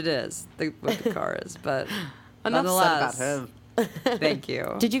brand it is, what the car is, but nonetheless. Said about him. Thank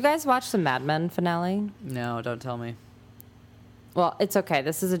you. Did you guys watch the Mad Men finale? No, don't tell me. Well, it's okay.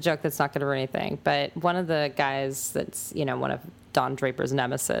 This is a joke that's not going to ruin anything. But one of the guys that's, one of Don Draper's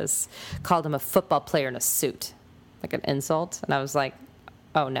nemesis called him a football player in a suit, like an insult. And I was like,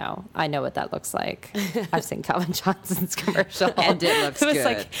 oh, no, I know what that looks like. I've seen Calvin Johnson's commercial. And it looks good. It was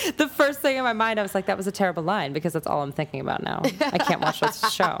like the first thing in my mind, I was like, that was a terrible line because that's all I'm thinking about now. I can't watch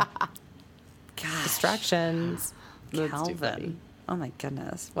this show. Gosh. Distractions. Calvin. Oh, my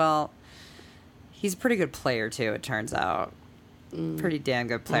goodness. Well, he's a pretty good player, too, it turns out. Pretty damn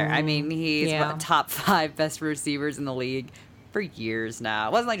good player. I mean, he's one of the top 5 best receivers in the league for years now.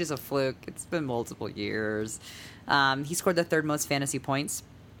 It wasn't like just a fluke. It's been multiple years. He scored the 3rd most fantasy points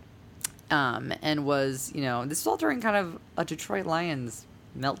and was, this was all during kind of a Detroit Lions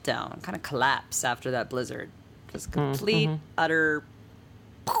meltdown, kind of collapse after that blizzard. Just complete, utter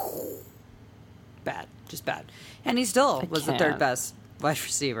bad. Just bad. And he still was the 3rd best wide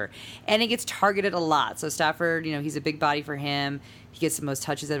receiver. And he gets targeted a lot. So Stafford, he's a big body for him. He gets the most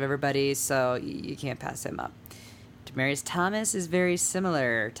touches out of everybody, so you can't pass him up. Demaryius Thomas is very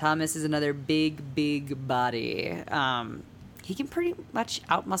similar. Thomas is another big body. He can pretty much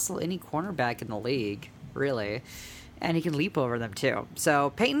outmuscle any cornerback in the league, really. And he can leap over them, too.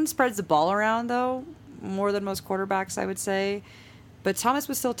 So Peyton spreads the ball around, though, more than most quarterbacks, I would say. But Thomas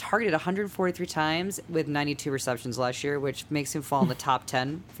was still targeted 143 times with 92 receptions last year, which makes him fall in the top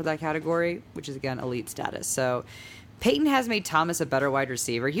 10 for that category, which is, again, elite status. So Peyton has made Thomas a better wide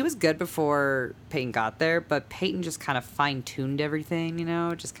receiver. He was good before Peyton got there, but Peyton just kind of fine-tuned everything,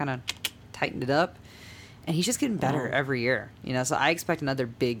 just kind of tightened it up. And he's just getting better every year, So I expect another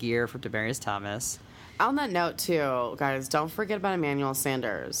big year for Demaryius Thomas. On that note, too, guys, don't forget about Emmanuel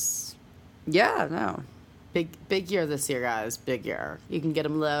Sanders. Yeah, no. Big year this year, guys. Big year. You can get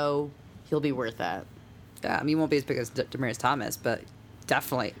him low. He'll be worth it. Yeah, I mean, he won't be as big as Demaryius Thomas, but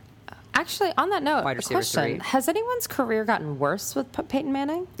definitely. Actually, on that note, Wide receiver question. 3. Has anyone's career gotten worse with Peyton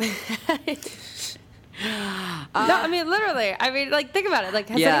Manning? No, I mean, literally. I mean, like, think about it. Like,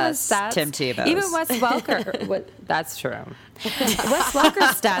 has anyone's stats... Tim Tebow's. Even Wes Welker... that's true. Wes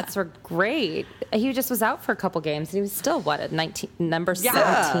Welker's stats were great. He just was out for a couple games, and he was still, what, at number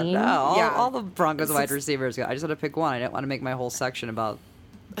 17? No, all the Broncos wide receivers. I just had to pick one. I didn't want to make my whole section about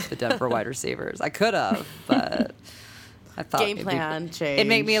the Denver wide receivers. I could have, but... I thought game plan change. It'd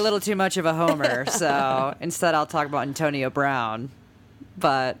make me a little too much of a homer, so instead I'll talk about Antonio Brown.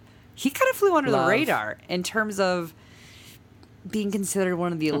 But he kind of flew under the radar in terms of being considered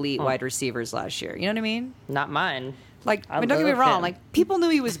one of the elite wide receivers last year. You know what I mean? Not mine. Like, I mean, don't get me wrong. Like, people knew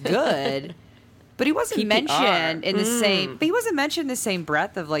he was good, but he wasn't mentioned in the same. But he wasn't mentioned in the same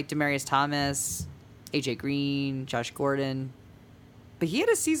breath of like Demaryius Thomas, AJ Green, Josh Gordon. But he had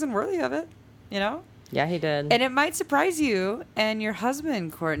a season worthy of it. You know. Yeah, he did. And it might surprise you and your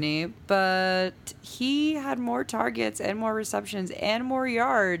husband, Courtney, but he had more targets and more receptions and more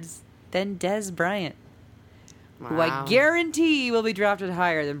yards than Dez Bryant, who I guarantee will be drafted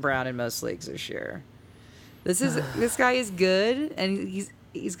higher than Brown in most leagues this year. This guy is good, and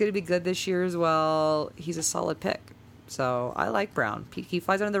he's going to be good this year as well. He's a solid pick. So I like Brown. He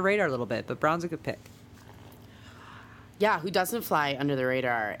flies under the radar a little bit, but Brown's a good pick. Yeah, who doesn't fly under the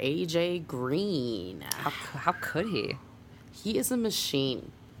radar? AJ Green. How could he? He is a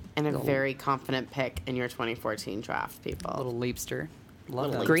machine and a very confident pick in your 2014 draft, people. Little leapster.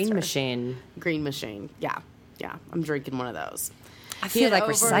 Love that. Green machine. Green machine. Yeah. Yeah. I'm drinking one of those. I feel like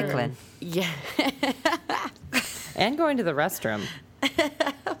recycling. Yeah. And going to the restroom.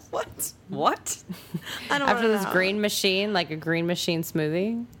 What? I don't After this know. green machine, like a green machine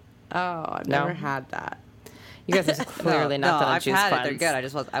smoothie. Oh, I've never had that. You guys are clearly not that on I've juice had cleanse. it. They're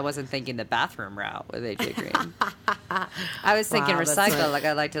good. I wasn't thinking the bathroom route with AJ Green. I was thinking recycle. Like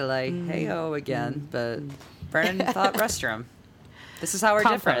I'd like to hey-ho again, but Brennan thought restroom. This is how we're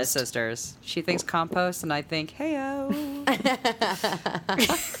different as sisters. She thinks compost, and I think hey-ho.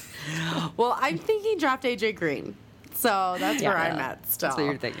 Well, I'm thinking draft AJ Green. So that's where I'm at still. That's what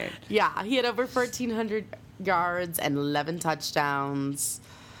you're thinking. Yeah, he had over 1,400 yards and 11 touchdowns.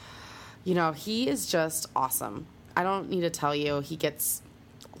 You know, he is just awesome. I don't need to tell you. He gets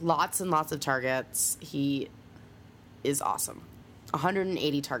lots and lots of targets. He is awesome.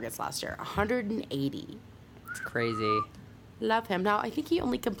 180 targets last year. 180. It's crazy. Love him. Now, I think he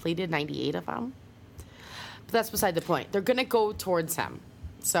only completed 98 of them. But that's beside the point. They're going to go towards him.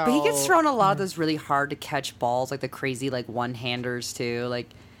 So, but he gets thrown a lot of those really hard to catch balls, like the crazy one-handers too. Like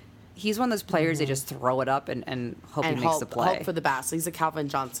he's one of those players that just throw it up and hope he makes the play. Hope for the best. He's a Calvin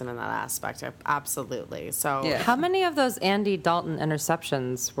Johnson in that aspect. Absolutely. So yeah. How many of those Andy Dalton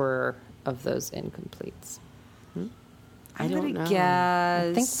interceptions were of those incompletes? I'm don't know.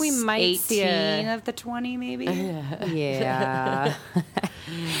 guess. I think we might see 18 of the 20, maybe. Yeah.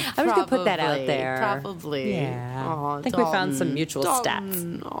 I was going to put that out there. Probably. Yeah. Aw, I think we found some mutual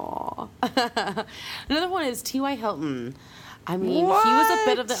Dalton. stats. Another one is T.Y. Hilton. I mean, he was a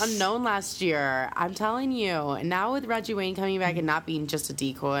bit of the unknown last year. I'm telling you. And now with Reggie Wayne coming back and not being just a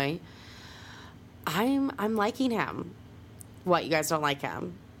decoy, I'm liking him. What, you guys don't like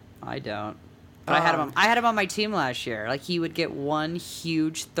him? I don't. But I had him on my team last year. Like he would get one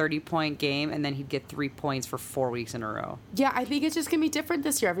huge 30-point game, and then he'd get 3 points for 4 weeks in a row. Yeah, I think it's just gonna be different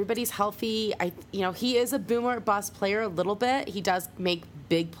this year. Everybody's healthy. He is a boomer bust player a little bit. He does make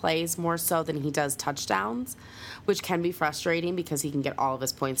big plays more so than he does touchdowns, which can be frustrating because he can get all of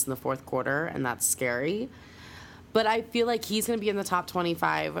his points in the fourth quarter, and that's scary. But I feel like he's gonna be in the top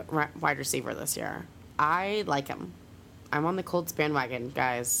 25 wide receiver this year. I like him. I'm on the Colts bandwagon,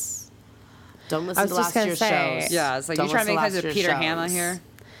 guys. Don't listen to last year's shows. Yeah, it's like you trying to make guys with Peter Hamma here.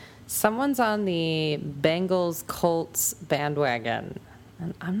 Someone's on the Bengals Colts bandwagon,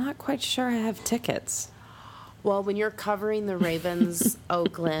 and I'm not quite sure I have tickets. Well, when you're covering the Ravens,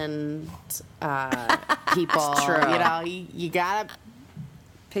 Oakland people, you gotta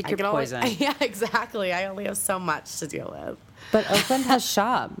pick your poison. Yeah, exactly. I only have so much to deal with. But Oakland has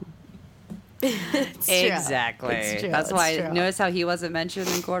Schaub. Exactly. It's true. That's why. Notice how he wasn't mentioned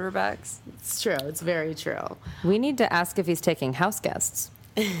in quarterbacks. It's true. It's very true. We need to ask if he's taking house guests.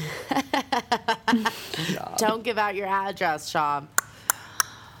 Don't give out your address, Schaub.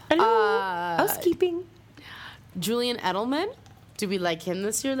 Housekeeping. Julian Edelman. Do we like him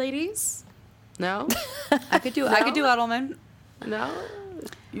this year, ladies? No. I could do Edelman. No.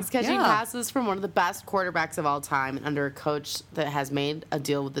 He's catching passes from one of the best quarterbacks of all time and under a coach that has made a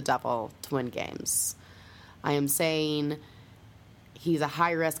deal with the devil to win games. I am saying he's a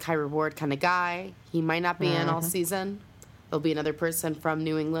high-risk, high-reward kind of guy. He might not be in all season. There'll be another person from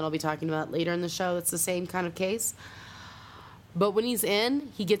New England I'll be talking about later in the show. It's the same kind of case. But when he's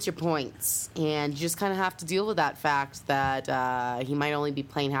in, he gets your points. And you just kind of have to deal with that fact that he might only be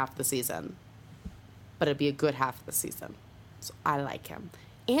playing half the season. But it'd be a good half of the season. So I like him.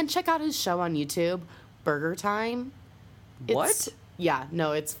 And check out his show on YouTube, Burger Time. What? Yeah,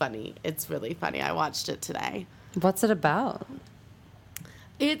 no, it's funny. It's really funny. I watched it today. What's it about?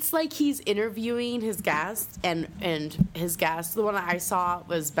 It's like he's interviewing his guests, and his guest, the one I saw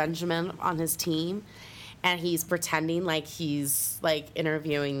was Benjamin on his team, and he's pretending like he's like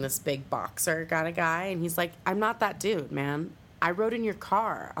interviewing this big boxer kind of guy, and he's like, I'm not that dude, man. I rode in your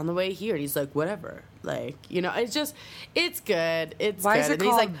car on the way here. And he's like, whatever. Like, you know, it's good. It's Why good. is it and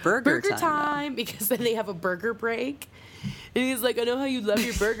called he's like, Burger Time? Because then they have a burger break. And he's like, I know how you love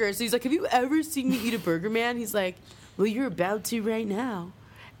your burgers. So he's like, have you ever seen me eat a burger, man? He's like, well, you're about to right now.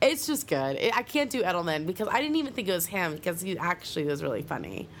 It's just good. I can't do Edelman because I didn't even think it was him because he actually was really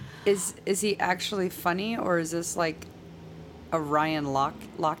funny. Is he actually funny, or is this like a Ryan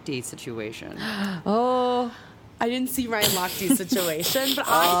Lochte situation? Oh, I didn't see Ryan Lochte's situation, but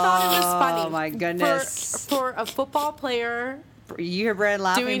I thought it was funny. Oh, my goodness. For a football player. You hear Brad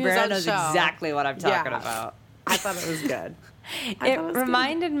laughing, Doing his Brad own knows show. exactly what I'm talking about. I thought it was good. it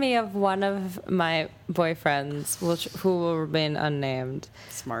reminded me of one of my boyfriends, who will remain unnamed.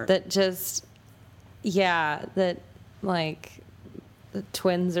 Smart. That just, that like the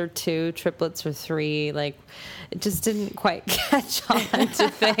twins are 2, triplets are 3. Like, it just didn't quite catch on to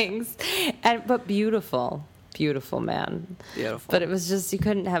things. But beautiful man. Beautiful. But it was just, you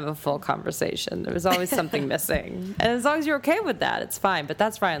couldn't have a full conversation. There was always something missing. And as long as you're okay with that, it's fine. But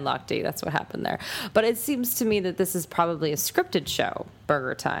that's Ryan Lochte. That's what happened there. But it seems to me that this is probably a scripted show,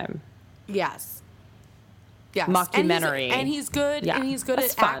 Burger Time. Yes. Mockumentary. And he's good. Yeah, And he's good at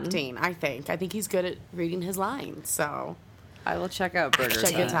that's fun. acting, I think. I think he's good at reading his lines. So I will check out Burger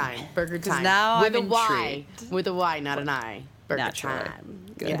check Time. it time. Burger Time. now with I'm a Y. intrigued. With a Y, not an I. Burger Naturally. Time.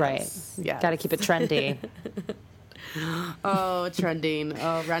 Good. Yes. Right. Yes. Got to keep it trendy. Oh, trending.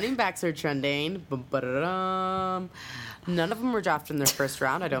 Oh, running backs are trending. Bum-ba-da-dum. None of them were drafted in their first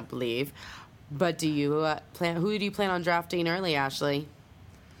round, I don't believe. But do you who do you plan on drafting early, Ashley?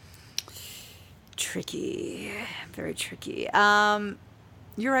 Tricky. Very tricky.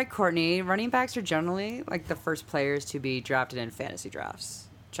 You're right, Courtney. Running backs are generally like the first players to be drafted in fantasy drafts,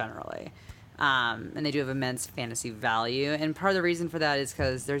 generally. And they do have immense fantasy value. And part of the reason for that is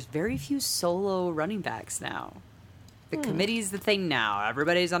because there's very few solo running backs now. The committee's the thing now.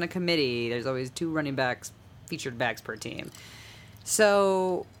 Everybody's on a committee. There's always 2 running backs, featured backs per team.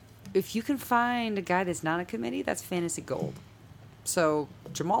 So if you can find a guy that's not a committee, that's fantasy gold. So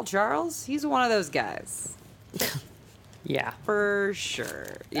Jamal Charles, he's one of those guys. Yeah. For sure.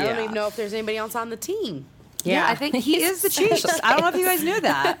 I don't even know if there's anybody else on the team. Yeah, I think he is the Chiefs. I don't know if you guys knew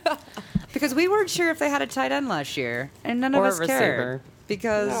that. Because we weren't sure if they had a tight end last year, and none of Or a us cared. receiver.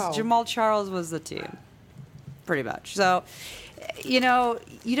 Because Jamal Charles was the team. Pretty much. So, you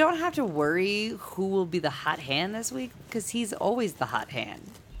don't have to worry who will be the hot hand this week, because he's always the hot hand.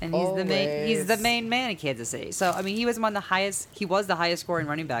 And he's the main man in Kansas City. So, I mean, he was the highest scoring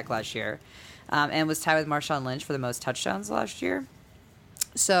running back last year, and was tied with Marshawn Lynch for the most touchdowns last year.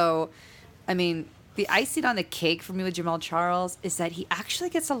 So, I mean, the icing on the cake for me with Jamal Charles is that he actually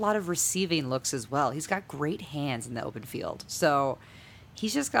gets a lot of receiving looks as well. He's got great hands in the open field. So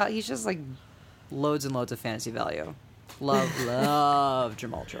he's just like loads and loads of fantasy value. Love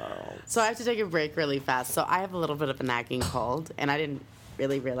Jamal Charles. So I have to take a break really fast. So I have a little bit of a nagging cold, and I didn't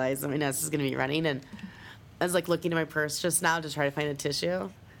really realize Inez is going to be running. And I was like looking at my purse just now to try to find a tissue,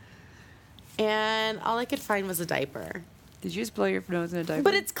 and all I could find was a diaper. Did you just blow your nose in a diaper?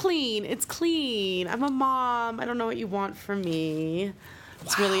 But it's clean. It's clean. I'm a mom. I don't know what you want from me.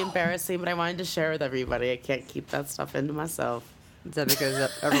 It's really embarrassing, but I wanted to share with everybody. I can't keep that stuff into myself. Is that because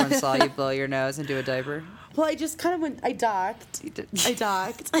everyone saw you blow your nose into a diaper? Well, I just kind of went. I docked. I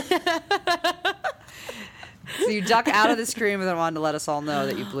docked. So you duck out of the screen, and then wanted to let us all know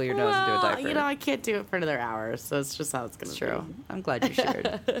that you blew your nose into a diaper. I can't do it for another hour, so it's just how it's going to be. True. I'm glad you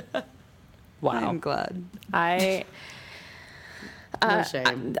shared. Wow. I'm glad. No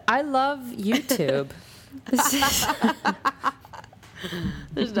shame. I love YouTube.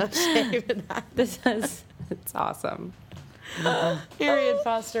 There's no shame in that. It's awesome. Harriet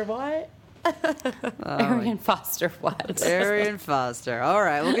Foster, what? Arian Foster, what? Arian Foster. All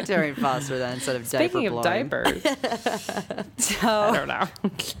right, we'll get to Arian Foster then instead of diaper Speaking of diapers. I don't know.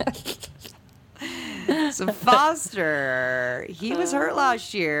 So Foster, he was hurt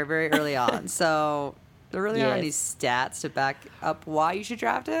last year very early on. So there really aren't any stats to back up why you should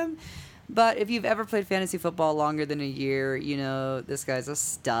draft him. But if you've ever played fantasy football longer than a year, you know this guy's a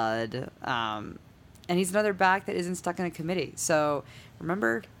stud. And he's another back that isn't stuck in a committee. So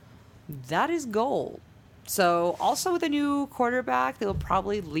remember, that is gold. So also with a new quarterback, they'll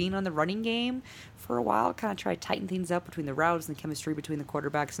probably lean on the running game for a while, kind of try to tighten things up between the routes and the chemistry between the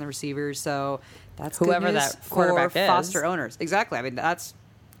quarterbacks and the receivers. So that's whoever good news that quarterback for is. Foster owners. Exactly. I mean, that's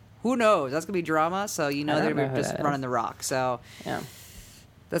who knows. That's gonna be drama. So you know they're gonna be just running the rock. So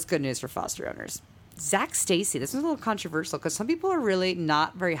that's good news for Foster owners. Zach Stacy. This is a little controversial because some people are really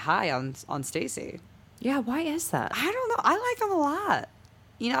not very high on Stacy. Yeah, why is that? I don't know. I like him a lot.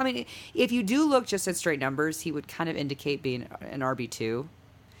 You know, I mean, if you do look just at straight numbers, he would kind of indicate being an RB2.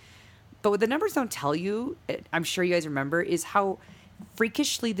 But what the numbers don't tell you, I'm sure you guys remember, is how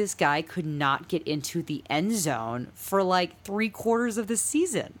freakishly this guy could not get into the end zone for like 3/4 of the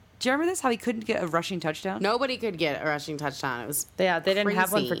season. Do you remember this? How he couldn't get a rushing touchdown? Nobody could get a rushing touchdown. It was they didn't crazy.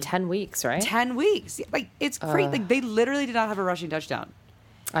 have one for 10 weeks, right? 10 weeks. Like, it's crazy. Like, they literally did not have a rushing touchdown.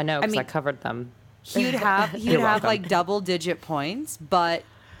 I know, because I covered them. He would have like double-digit points, but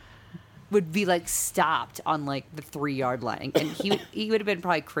would be like stopped on like the 3-yard line, and he would have been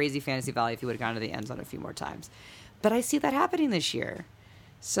probably crazy fantasy value if he would have gone to the end zone a few more times. But I see that happening this year,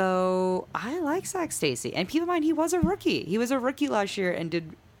 so I like Zach Stacy. And keep in mind, he was a rookie. He was a rookie last year and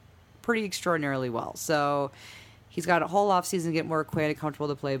did pretty extraordinarily well. So he's got a whole offseason to get more acquainted, comfortable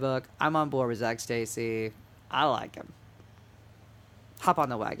with the playbook. I'm on board with Zach Stacy. I like him. Hop on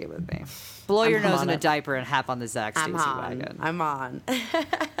the wagon with me. Blow your nose in a diaper and hop on the Zach Stacy wagon. I'm on.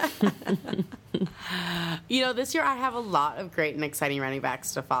 You know, this year I have a lot of great and exciting running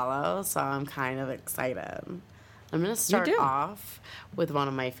backs to follow, so I'm kind of excited. I'm going to start off with one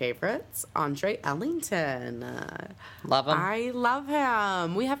of my favorites, Andre Ellington. Love him. I love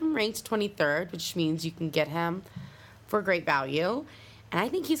him. We have him ranked 23rd, which means you can get him for great value. And I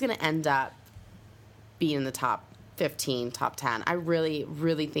think he's going to end up being in the top 15, top 10. I really,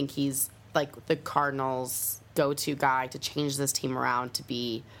 really think he's like the Cardinals' go-to guy to change this team around to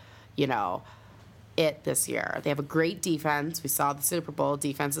be, you know, it this year. They have a great defense. We saw the Super Bowl.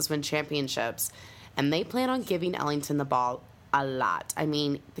 Defenses win championships. And they plan on giving Ellington the ball a lot. I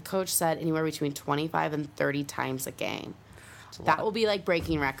mean, the coach said anywhere between 25 and 30 times a game. That will be like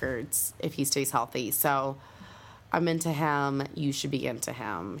breaking records if he stays healthy. So I'm into him. You should be into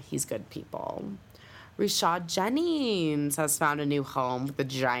him. He's good people. Rashad Jennings has found a new home with the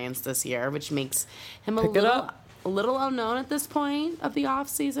Giants this year, which makes him a little unknown at this point of the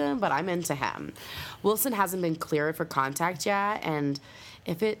offseason, but I'm into him. Wilson hasn't been cleared for contact yet, and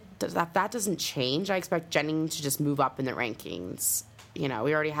if that doesn't change, I expect Jennings to just move up in the rankings. You know,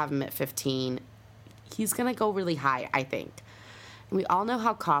 we already have him at 15. He's going to go really high, I think. And we all know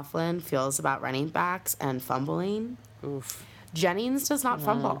how Coughlin feels about running backs and fumbling. Oof. Jennings does not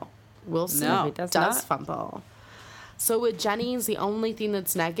fumble. Wilson does fumble. So with Jennings, the only thing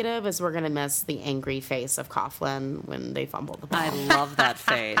that's negative is we're going to miss the angry face of Coughlin when they fumble the ball. I love that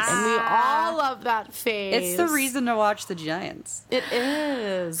face. And we all love that face. It's the reason to watch the Giants. It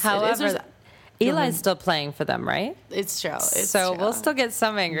is. However, Eli's still playing for them, right? It's true. So we'll still get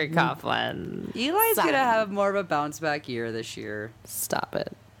some angry Coughlin. Eli's going to have more of a bounce-back year this year. Stop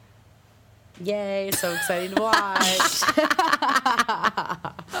it. Yay, so excited to watch.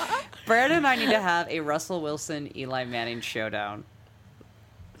 Brandon and I need to have a Russell Wilson, Eli Manning showdown.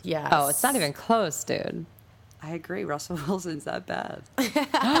 Yes. Oh, it's not even close, dude. I agree. Russell Wilson's that bad.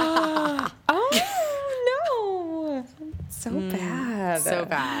 Oh, no. So bad. So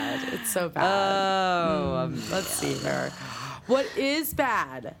bad. It's so bad. Oh, let's see here. What is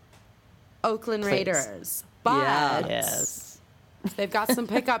bad? Oakland Raiders. But yes. They've got some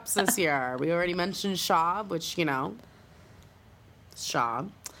pickups this year. We already mentioned Shaw, which, you know, Shaw.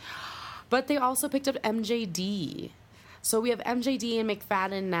 But they also picked up MJD. So we have MJD and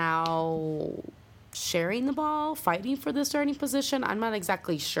McFadden now sharing the ball, fighting for the starting position. I'm not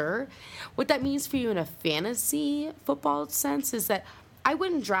exactly sure. What that means for you in a fantasy football sense is that I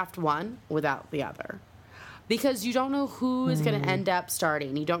wouldn't draft one without the other. Because you don't know who is going to end up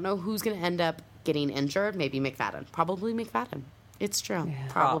starting. You don't know who's going to end up getting injured. Maybe McFadden. Probably McFadden. It's true. Yeah.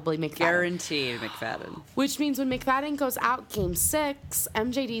 Probably McFadden. Guaranteed McFadden. Which means when McFadden goes out game 6,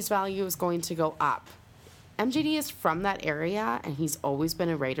 MJD's value is going to go up. MJD is from that area, and he's always been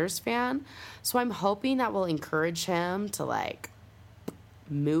a Raiders fan. So I'm hoping that will encourage him to, like,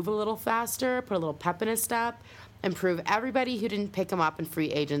 move a little faster, put a little pep in his step, and prove everybody who didn't pick him up in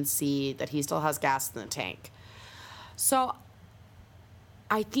free agency that he still has gas in the tank. So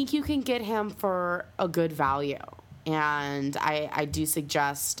I think you can get him for a good value. And I do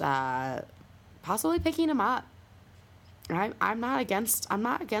suggest possibly picking him up. I'm not against a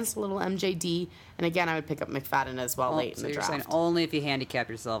little MJD. And again, I would pick up McFadden as well late in the draft. So you're saying only if you handicap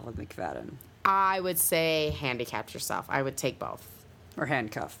yourself with McFadden. I would say handicap yourself. I would take both. Or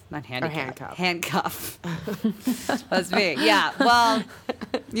handcuff. Not handicap. Or handcuff. That's me. Yeah. Well,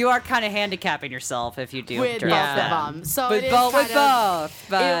 you are kind of handicapping yourself if you do with draft both them. of them. So with it is both.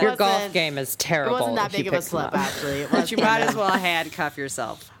 But your golf game is terrible. It wasn't that big of a slip, actually. But you might as well handcuff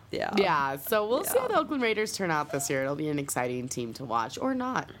yourself. Yeah. Yeah. So we'll see how the Oakland Raiders turn out this year. It'll be an exciting team to watch, or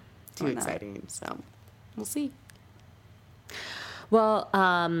not too exciting. So we'll see. Well,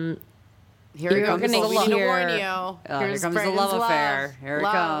 here it comes. Gonna We need to hear- warn you. Here comes the love affair. Here it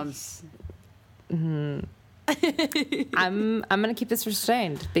comes. I'm gonna keep this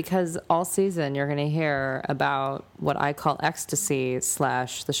restrained because all season you're gonna hear about what I call ecstasy /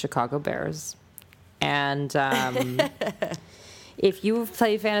 the Chicago Bears, and if you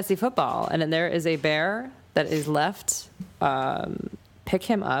play fantasy football and then there is a bear that is left, pick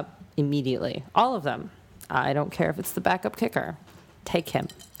him up immediately. All of them. I don't care if it's the backup kicker. Take him.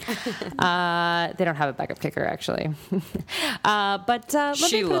 They don't have a backup kicker, actually. But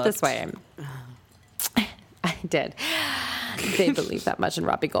let me put it this way. I did. They believe that much in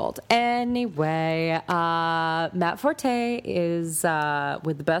Robbie Gould. Anyway, Matt Forte is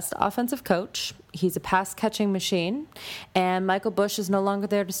with the best offensive coach. He's a pass-catching machine. And Michael Bush is no longer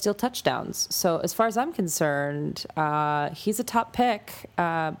there to steal touchdowns. So as far as I'm concerned, he's a top pick.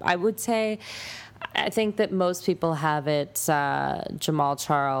 I would say... I think that most people have it Jamal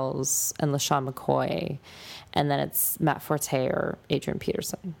Charles and LaShawn McCoy, and then it's Matt Forte or Adrian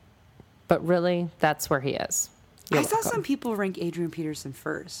Peterson. But really, that's where he is. I saw some people rank Adrian Peterson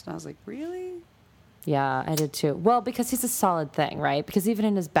first. And I was like, really? Yeah, I did too. Well, because he's a solid thing, right? Because even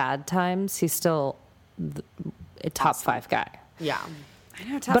in his bad times, he's still a top 5 guy. Yeah. I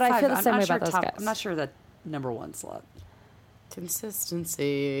know, top but 5. I feel the same way about those guys. I'm not sure that number 1 slot.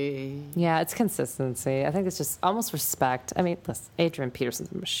 Consistency. Yeah, it's consistency. I think it's just almost respect. I mean, listen, Adrian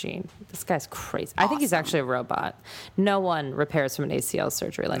Peterson's a machine. This guy's crazy. I think he's actually a robot. No one repairs from an ACL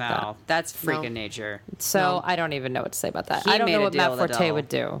surgery like that. No, that's freaking nature. So I don't even know what to say about that. He I don't made know a what deal Matt with the Forte devil. would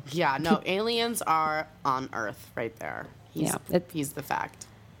do. Yeah, no, aliens are on Earth right there. He's the fact.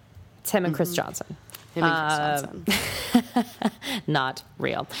 It's him and Chris Johnson. Him and Chris Johnson. Not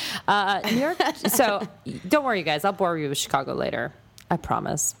real. New York. So don't worry, you guys. I'll bore you with Chicago later. I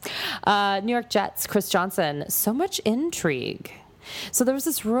promise. New York Jets, Chris Johnson. So much intrigue. So there was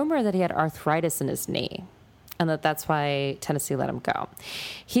this rumor that he had arthritis in his knee, and that's why Tennessee let him go.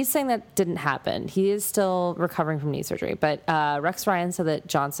 He's saying that didn't happen. He is still recovering from knee surgery. But Rex Ryan said that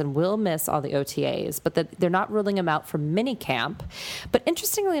Johnson will miss all the OTAs, but that they're not ruling him out for minicamp. But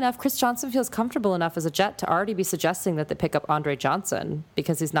interestingly enough, Chris Johnson feels comfortable enough as a Jet to already be suggesting that they pick up Andre Johnson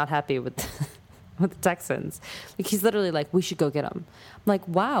because he's not happy with with the Texans. Like, he's literally like, we should go get him. I'm like,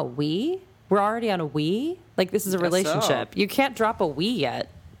 wow, we're already on a we? Like, this is a relationship. You can't drop a we yet.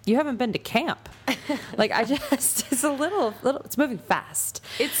 You haven't been to camp. Like, it's a little, it's moving fast.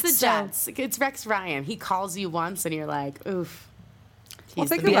 It's the Jets. It's Rex Ryan. He calls you once and you're like, oof. Well,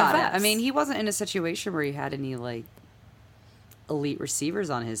 think about it. I mean, he wasn't in a situation where he had any, like, elite receivers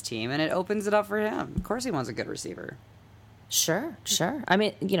on his team, and it opens it up for him. Of course he wants a good receiver. Sure. I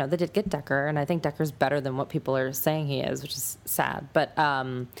mean, they did get Decker, and I think Decker's better than what people are saying he is, which is sad. But,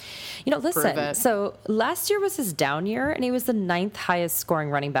 listen, so last year was his down year, and he was the 9th highest scoring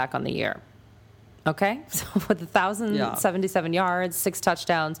running back on the year. Okay? So with 1,077 yards, 6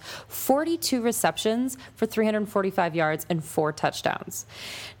 touchdowns, 42 receptions for 345 yards and 4 touchdowns.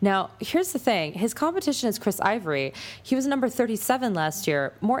 Now, here's the thing. His competition is Chris Ivory. He was number 37 last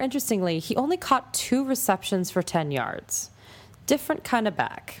year. More interestingly, he only caught 2 receptions for 10 yards. Different kind of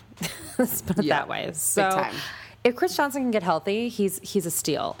back. Let's put it that way. So if Chris Johnson can get healthy, he's a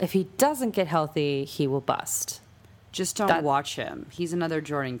steal. If he doesn't get healthy, he will bust. Just don't watch him. He's another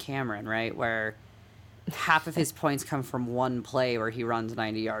Jordan Cameron, right? Where half of his points come from one play where he runs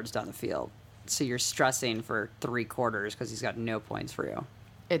 90 yards down the field. So you're stressing for 3 quarters because he's got no points for you.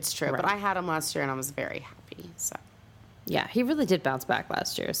 It's true. Right. But I had him last year and I was very happy. So. Yeah, he really did bounce back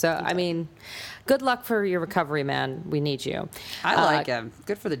last year. So, I mean, good luck for your recovery, man. We need you. I like him.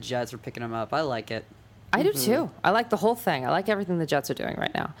 Good for the Jets for picking him up. I like it. I do, too. I like the whole thing. I like everything the Jets are doing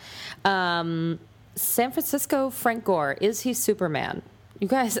right now. San Francisco, Frank Gore. Is he Superman? You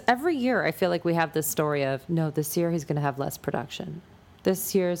guys, every year I feel like we have this story of, no, this year he's going to have less production.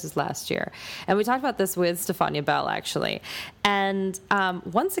 This year is his last year. And we talked about this with Stefania Bell, actually. And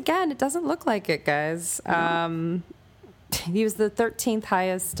once again, it doesn't look like it, guys. He was the 13th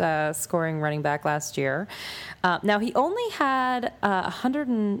highest scoring running back last year. Now, he only had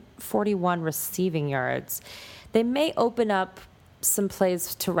 141 receiving yards. They may open up some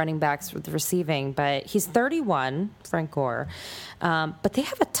plays to running backs with receiving, but he's 31, Frank Gore. But they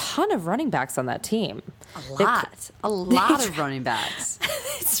have a ton of running backs on that team. A lot of running backs.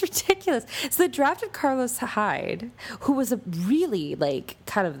 It's ridiculous. So they drafted Carlos Hyde, who was a really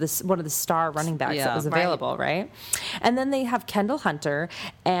kind of one of the star running backs that was available, right? And then they have Kendall Hunter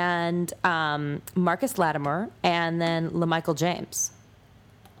and Marcus Lattimore and then LaMichael James.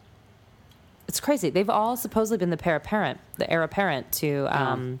 It's crazy. They've all supposedly been the heir apparent to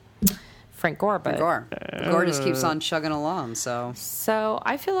Frank Gore, but Gore just keeps on chugging along. So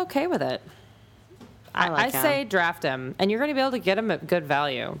I feel okay with it. I him. say draft him, and you're going to be able to get him at good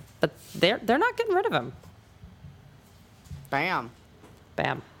value. But they're not getting rid of him. Bam.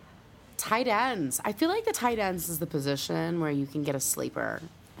 Tight ends. I feel like the tight ends is the position where you can get a sleeper,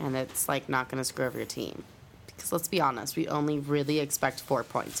 and it's not going to screw over your team. Because let's be honest, we only really expect 4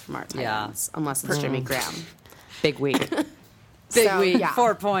 points from our tight ends, unless it's Jimmy Graham. Big week. Big week.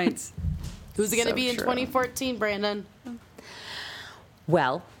 4 points. Who's it going to be in 2014, Brandon?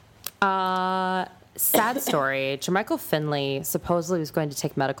 Well, sad story. Jermichael Finley supposedly was going to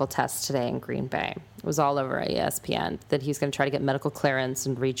take medical tests today in Green Bay. It was all over ESPN that he's going to try to get medical clearance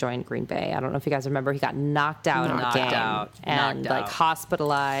and rejoin Green Bay. I don't know if you guys remember, he got knocked out in the game and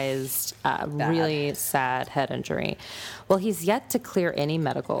hospitalized. Really sad head injury. Well, he's yet to clear any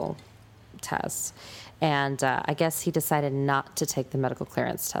medical tests, and I guess he decided not to take the medical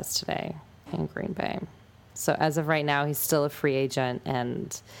clearance test today in Green Bay. So as of right now, he's still a free agent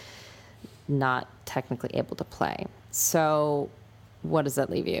and not technically able to play. So what does that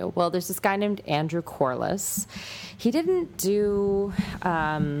leave you? Well, there's this guy named Andrew Corliss. He didn't do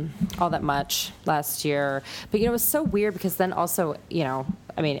all that much last year, but it was so weird because then also,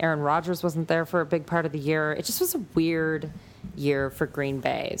 Aaron Rodgers wasn't there for a big part of the year. It just was a weird year for Green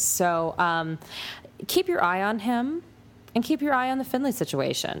Bay. So keep your eye on him. And keep your eye on the Finley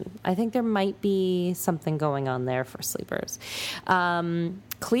situation. I think there might be something going on there for sleepers.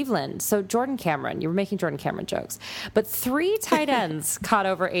 Cleveland. So Jordan Cameron. You were making Jordan Cameron jokes. But 3 tight ends caught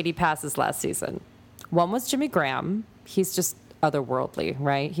over 80 passes last season. One was Jimmy Graham. He's just otherworldly,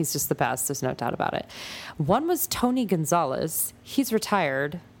 right? He's just the best. There's no doubt about it. One was Tony Gonzalez. He's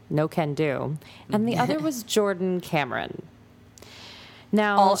retired. No can do. And the other was Jordan Cameron.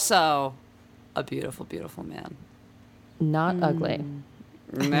 Now, also a beautiful, beautiful man. Not ugly.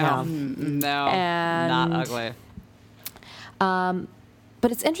 No, And, not ugly.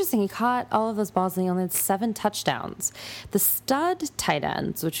 But it's interesting. He caught all of those balls and he only had 7 touchdowns. The stud tight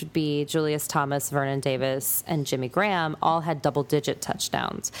ends, which would be Julius Thomas, Vernon Davis, and Jimmy Graham, all had double-digit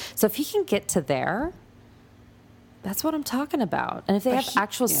touchdowns. So if he can get to there, that's what I'm talking about. And if they have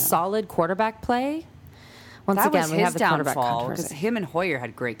actual solid quarterback play, we have the quarterback controversy. Because him and Hoyer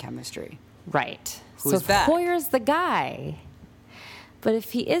had great chemistry. Right. Who's back? Hoyer's the guy. But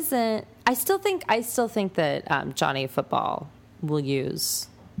if he isn't, I still think that Johnny Football will use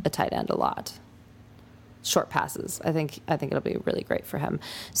a tight end a lot. Short passes. I think it'll be really great for him.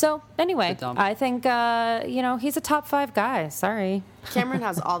 So anyway, I think he's a top 5 guy. Sorry. Cameron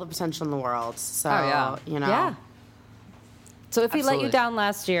has all the potential in the world. So Yeah. So if he let you down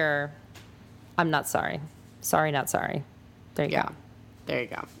last year, I'm not sorry. Sorry, not sorry. There you go. There you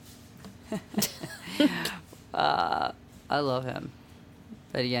go. I love him,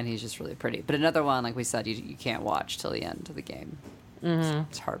 but again, he's just really pretty. But another one, like we said, you can't watch till the end of the game. Mm-hmm.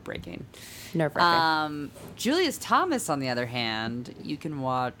 It's heartbreaking, nerve-wracking. Julius Thomas, on the other hand, you can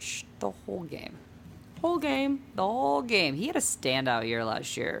watch the whole game. The whole game. He had a standout year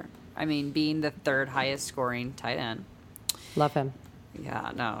last year. I mean, being the 3rd highest scoring tight end. Love him.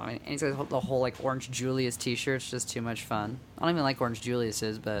 Yeah, no, and he's got the whole Orange Julius T-shirt. It's just too much fun. I don't even like Orange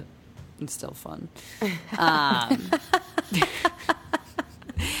Julius's, but it's still fun.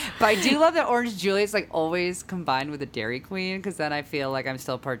 But I do love that Orange Julius always combined with a Dairy Queen, because then I feel like I'm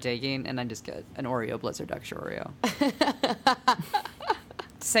still partaking and I just get an Oreo Blizzard Extra Oreo.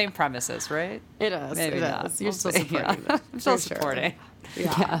 Same premises, right? It is. Maybe it not. Is. You're still supporting it. I'm still supporting.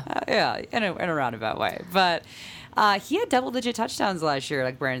 Yeah. In a roundabout way. But he had double-digit touchdowns last year,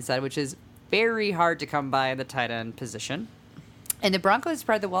 like Brandon said, which is very hard to come by in the tight end position. And the Broncos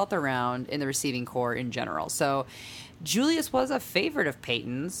spread the wealth around in the receiving core in general. So Julius was a favorite of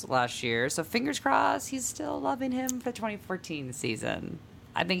Peyton's last year. So fingers crossed he's still loving him for the 2014 season.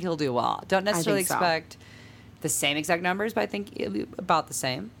 I think he'll do well. Don't necessarily expect the same exact numbers, but I think it'll be about the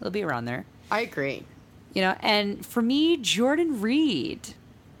same. It'll be around there. I agree. And for me, Jordan Reed.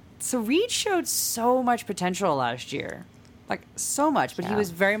 So Reed showed so much potential last year. Like, so much. But he was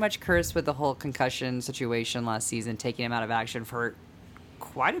very much cursed with the whole concussion situation last season, taking him out of action for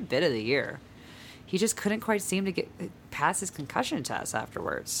quite a bit of the year. He just couldn't quite seem to get past his concussion test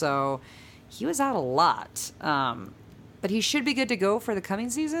afterwards. So he was out a lot. But he should be good to go for the coming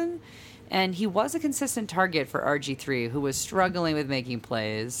season. And he was a consistent target for RG3, who was struggling with making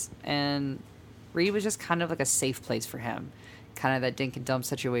plays. And Reed was just kind of like a safe place for him. Kind of that dink and dump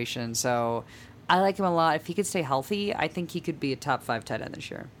situation. So I like him a lot. If he could stay healthy, I think he could be a top 5 tight end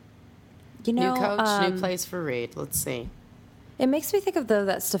this year. New coach, new place for Reed. Let's see. It makes me think of, though,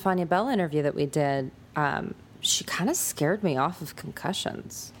 that Stefania Bell interview that we did. She kind of scared me off of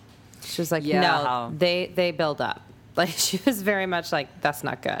concussions. She was like, no, they build up. Like, she was very much like, that's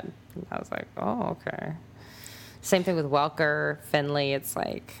not good. And I was like, oh, okay. Same thing with Welker, Finley. It's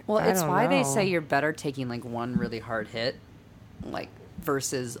like, well, it's why they know. say you're better taking like one really hard hit, like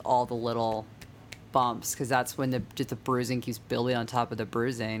versus all the little bumps, because that's when just the bruising keeps building on top of the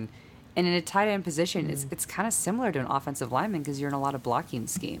bruising. And in a tight end position, it's kind of similar to an offensive lineman because you're in a lot of blocking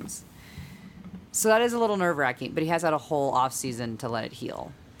schemes. So that is a little nerve wracking, but he has had a whole off season to let it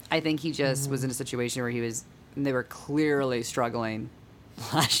heal. I think he just was in a situation where they were clearly struggling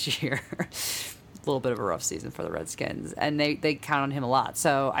last year. A little bit of a rough season for the Redskins, and they count on him a lot.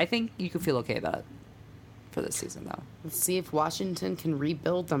 So I think you could feel okay about it for this season, though. Let's see if Washington can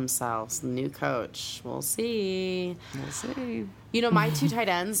rebuild themselves. The new coach. We'll see. My 2 tight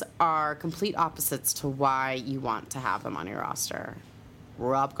ends are complete opposites to why you want to have them on your roster.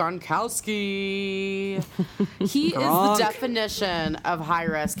 Rob Gronkowski. He is the definition of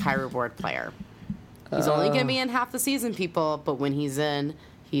high-risk, high-reward player. He's only going to be in half the season, people, but when he's in,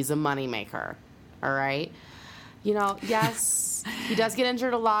 he's a moneymaker. All right? Yes, he does get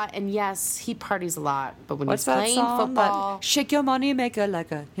injured a lot, and yes, he parties a lot. But when he's playing football... Shake your money maker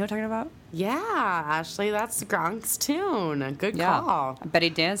like a... You know what I'm talking about? Yeah, Ashley, that's Gronk's tune. Good call. I bet he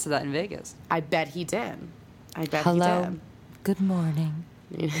danced to that in Vegas. I bet he did. Hello. Good morning.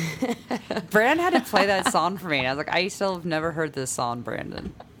 Brandon had to play that song for me, and I was like, I still have never heard this song,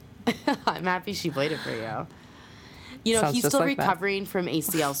 Brandon. I'm happy she played it for you. He's still recovering from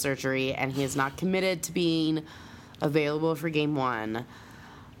ACL surgery, and he is not committed to being available for game 1.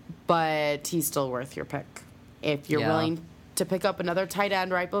 But he's still worth your pick. If you're willing to pick up another tight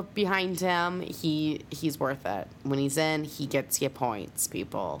end right behind him, he's worth it. When he's in, he gets you points,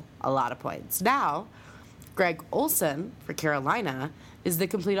 people. A lot of points. Now, Greg Olsen for Carolina is the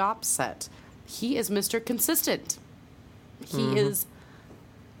complete opposite. He is Mr. Consistent. He is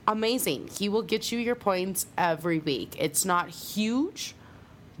amazing. He will get you your points every week. It's not huge,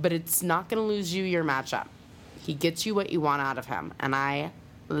 but it's not going to lose you your matchup. He gets you what you want out of him, and I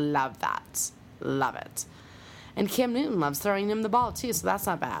love that. Love it. And Cam Newton loves throwing him the ball, too, so that's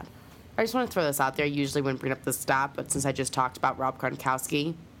not bad. I just want to throw this out there. I usually wouldn't bring up this stat, but since I just talked about Rob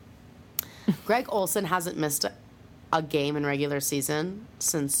Gronkowski, Greg Olsen hasn't missed a game in regular season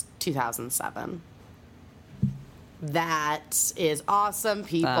since 2007. That is awesome,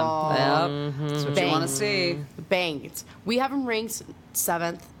 people. That's what you want to see. Banged. We have him ranked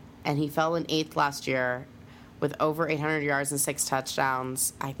 7th, and he fell in 8th last year with over 800 yards and 6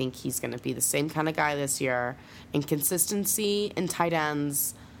 touchdowns. I think he's going to be the same kind of guy this year. And consistency in tight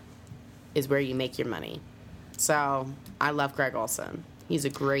ends is where you make your money. So I love Greg Olsen. He's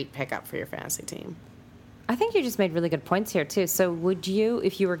a great pickup for your fantasy team. I think you just made really good points here, too. So would you,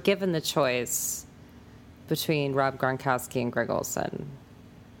 if you were given the choice between Rob Gronkowski and Greg Olsen,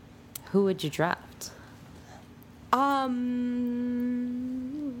 who would you draft?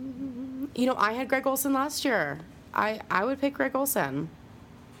 I had Greg Olsen last year. I would pick Greg Olsen.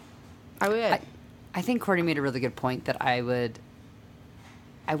 I would. I think Courtney made a really good point that I would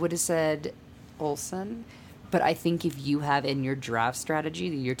have said Olsen, but I think if you have in your draft strategy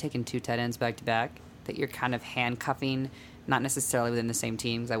that you're taking 2 tight ends back to back, that you're kind of handcuffing, not necessarily within the same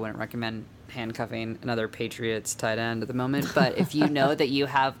team, because I wouldn't recommend handcuffing another Patriots tight end at the moment, but if you know that you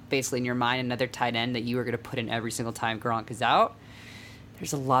have basically in your mind another tight end that you are going to put in every single time Gronk is out,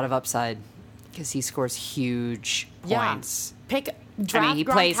 there's a lot of upside because he scores huge points. Draft he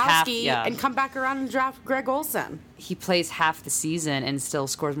plays half, and come back around and draft Greg Olsen. He plays half the season and still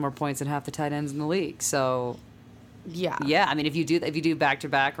scores more points than half the tight ends in the league. So, yeah. I mean, if you do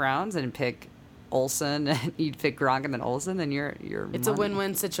back-to-back rounds and pick Olsen and you pick Gronk and then Olsen, then you're it's a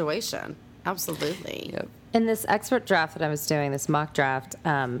win-win situation. Absolutely. Yep. In this expert draft that I was doing, this mock draft,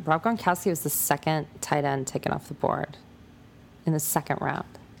 Rob Gronkowski was the 2nd tight end taken off the board in the 2nd round.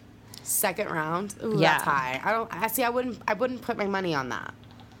 Second round? Ooh, Yeah. that's high. I wouldn't put my money on that.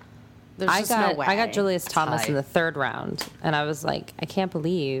 There's just no way. I got Julius Thomas in the third round, and I was like, I can't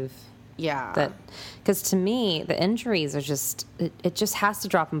believe that. Because to me, the injuries are just, it just has to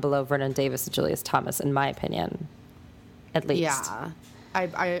drop him below Vernon Davis and Julius Thomas, in my opinion, at least. Yeah,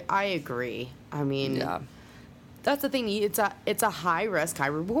 I agree. I mean, that's the thing. It's a high risk, high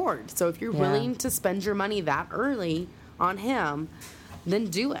reward. So if you're willing to spend your money that early on him, then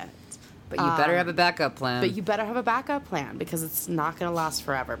do it. But you better have a backup plan. But you better have a backup plan because it's not going to last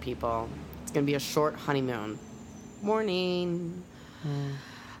forever, people. It's going to be a short honeymoon. Morning.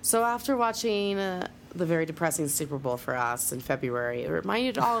 So after watching the very depressing Super Bowl for us in February, it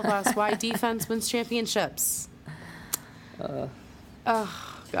reminded all of us why defense wins championships.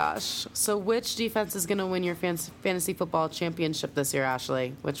 Oh, gosh. So which defense is going to win your fantasy football championship this year,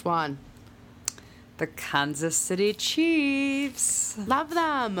 Ashley? Which one? The Kansas City Chiefs. Love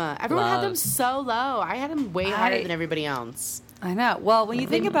them. Everyone had them so low. I had them way higher than everybody else. I know. Well, when you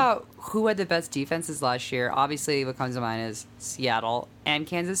think about who had the best defenses last year, obviously what comes to mind is Seattle and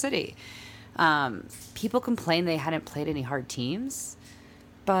Kansas City. People complain they hadn't played any hard teams,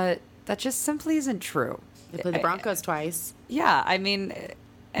 but that just simply isn't true. They played the Broncos twice. Yeah, I mean,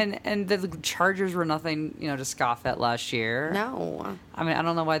 and the Chargers were nothing, to scoff at last year. No. I mean, I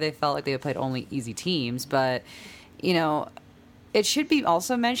don't know why they felt like they had played only easy teams, but, it should be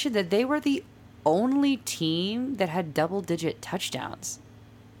also mentioned that they were the only team that had double-digit touchdowns,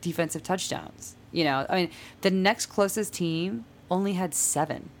 defensive touchdowns. I mean, the next closest team only had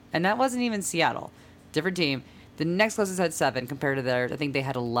 7, and that wasn't even Seattle. Different team. The next closest had 7 compared to theirs. I think they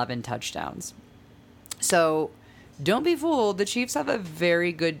had 11 touchdowns. So don't be fooled. The Chiefs have a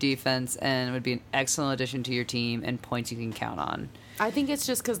very good defense and would be an excellent addition to your team and points you can count on. I think it's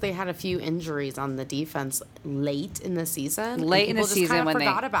just because they had a few injuries on the defense late in the season. Late in the season when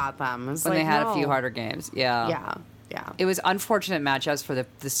forgot about them. When they had a few harder games. Yeah. It was unfortunate matchups for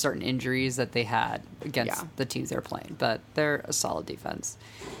the certain injuries that they had against the teams they were playing, but they're a solid defense.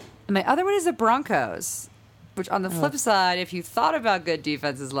 And my other one is the Broncos, which on the flip side, if you thought about good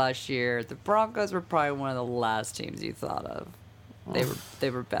defenses last year, the Broncos were probably one of the last teams you thought of.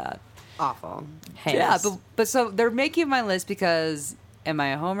 They were bad. Awful. Heinous. Yeah, but so they're making my list because, am I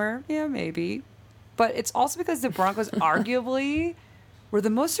a homer? Yeah, maybe. But it's also because the Broncos arguably were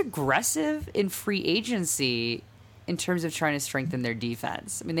the most aggressive in free agency in terms of trying to strengthen their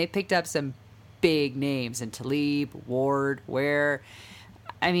defense. I mean, they picked up some big names in Talib, Ward, Ware.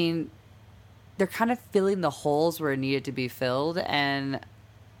 I mean, they're kind of filling the holes where it needed to be filled, and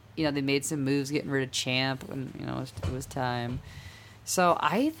they made some moves getting rid of Champ when it was time. So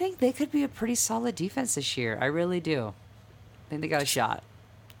I think they could be a pretty solid defense this year. I really do. I think they got a shot.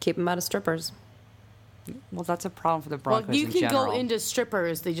 Keep them out of strippers. Well, that's a problem for the Broncos. Well, you can general. go into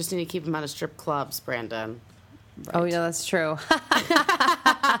strippers. They just need to keep them out of strip clubs, Brandon. Right. Oh, yeah, that's true.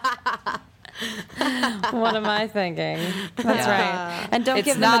 What am I thinking? That's right. And don't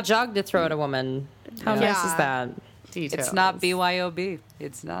give them a jug to throw at a woman. How nice is that? Details. It's not BYOB.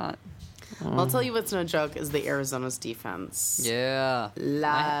 It's not. I'll tell you what's no joke is the Arizona's defense. Yeah.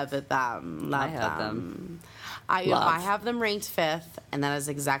 Love them. Love I have them. I have them ranked 5th, and that is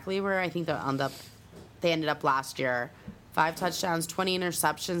exactly where I think they ended up last year. 5 touchdowns, 20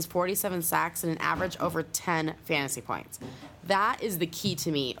 interceptions, 47 sacks, and an average over 10 fantasy points. That is the key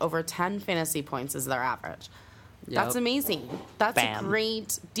to me. Over 10 fantasy points is their average. Yep. That's amazing. That's a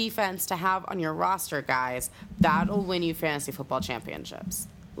great defense to have on your roster, guys. That'll win you fantasy football championships.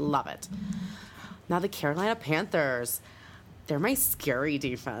 Love it. Now the Carolina Panthers. They're my scary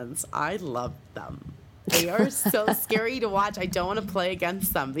defense. I love them. They are so scary to watch. I don't want to play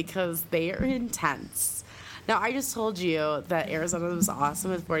against them because they are intense. Now, I just told you that Arizona was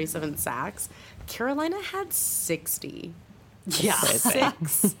awesome with 47 sacks. Carolina had 60. Yeah.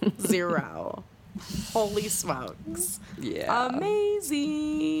 6-0. Holy smokes. Yeah.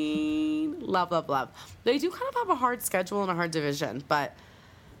 Amazing. Love, love, love. They do kind of have a hard schedule and a hard division, but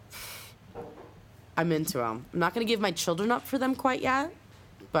I'm into them. I'm not going to give my children up for them quite yet,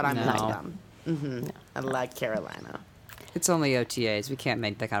 but I'm into them. Mm-hmm. No. I like Carolina. It's only OTAs. We can't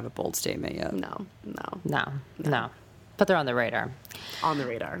make that kind of a bold statement yet. No. But they're on the radar. On the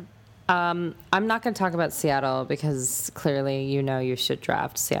radar. I'm not going to talk about Seattle because clearly you should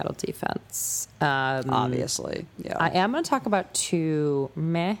draft Seattle defense. Obviously, yeah. I am going to talk about 2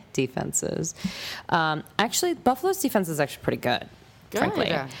 meh defenses. Actually, Buffalo's defense is actually pretty good.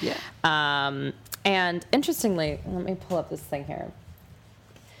 Frankly. Yeah. And interestingly, let me pull up this thing here.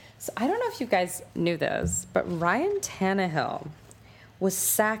 So I don't know if you guys knew this, but Ryan Tannehill was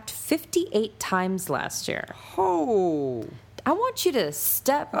sacked 58 times last year. Oh. I want you to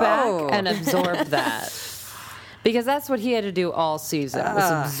step back and absorb that. Because that's what he had to do all season,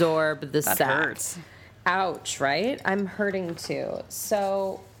 was absorb the sack. Hurts. Ouch, right? I'm hurting too.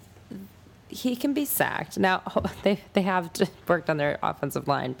 So he can be sacked. Now, they have worked on their offensive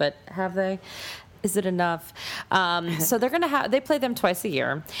line, but have they? Is it enough? So they're going to they play them twice a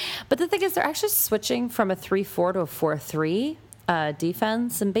year. But the thing is, they're actually switching from a 3-4 to a 4-3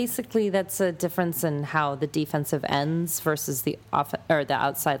 defense. And basically, that's a difference in how the defensive ends versus the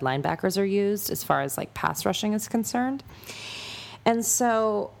outside linebackers are used as far as like pass rushing is concerned. And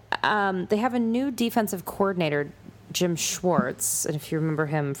so they have a new defensive coordinator, Jim Schwartz. And if you remember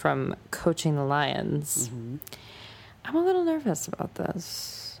him from coaching the Lions, I'm a little nervous about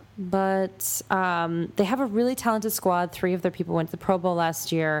this. But they have a really talented squad. 3 of their people went to the Pro Bowl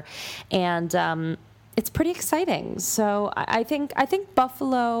last year, and it's pretty exciting. So I think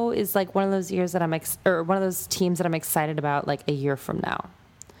Buffalo is like one of those years that one of those teams that I'm excited about, like a year from now.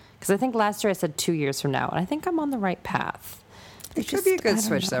 Because I think last year I said 2 years from now, and I think I'm on the right path. It could be a good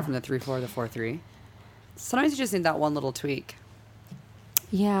switch though from the 3-4 to the 4-3. Sometimes you just need that one little tweak.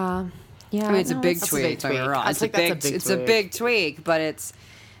 Yeah. Yeah. I mean, it's a big tweak. Don't get me wrong. It's a big tweak, but it's.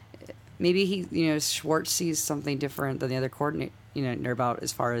 Maybe Schwartz sees something different than the other coordinator, about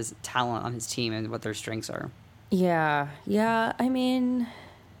as far as talent on his team and what their strengths are. Yeah. I mean,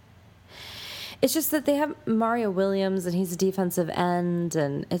 it's just that they have Mario Williams, and he's a defensive end,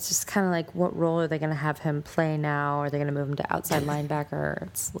 and it's just kind of like, what role are they going to have him play now? Are they going to move him to outside linebacker?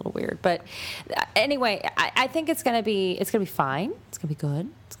 It's a little weird, but anyway, I think it's going to be fine. It's going to be good.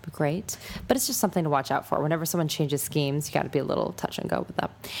 It's going to be great, but it's just something to watch out for. Whenever someone changes schemes, you got to be a little touch and go with them.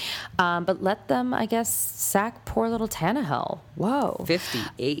 But let them, I guess, sack poor little Tannehill. Whoa,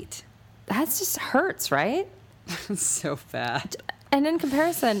 58. That just hurts, right? So bad. And in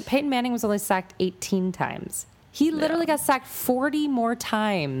comparison, Peyton Manning was only sacked 18 times. He literally got sacked 40 more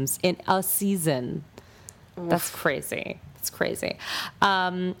times in a season. That's crazy. It's crazy.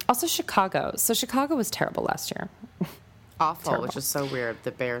 Also, Chicago. So Chicago was terrible last year. Awful, which is so weird.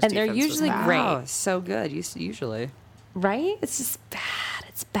 The Bears and they're usually great. Oh, so good. Usually. Right? It's just bad.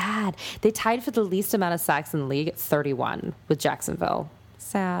 It's bad. They tied for the least amount of sacks in the league at 31 with Jacksonville.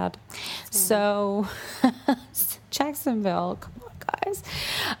 Sad. So, Jacksonville, come on, guys.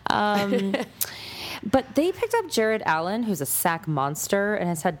 But they picked up Jared Allen, who's a sack monster and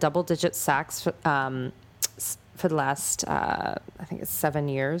has had double-digit sacks for the last, I think it's 7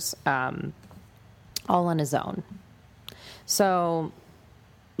 years, all on his own. So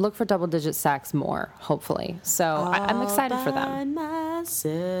look for double-digit sacks more, hopefully. So I'm excited for them.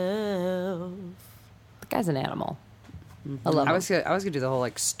 Myself. The guy's an animal. I love him. I was gonna do the whole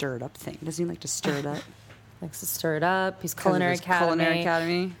like stir it up thing. Doesn't he like to stir it up? Likes to stir it up. He's Culinary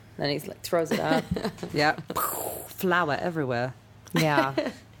Academy. Then he like throws it up. Yeah. Flour everywhere. Yeah.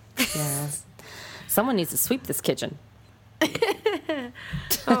 Yeah. Someone needs to sweep this kitchen.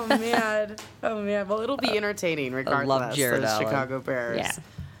 Oh man. Well, it'll be entertaining regardless. I love Jared Allen. Chicago Bears. Yeah.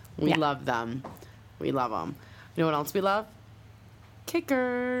 We love them. We love them. You know what else we love?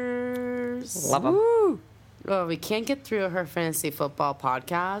 Kickers. Love them. Woo. Well, we can't get through her fantasy football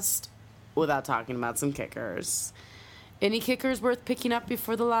podcast without talking about some kickers. Any kickers worth picking up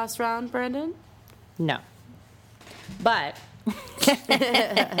before the last round, Brandon? No. But this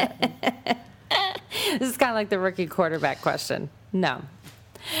is kind of like the rookie quarterback question. No.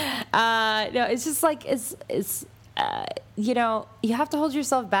 No, it's just like you have to hold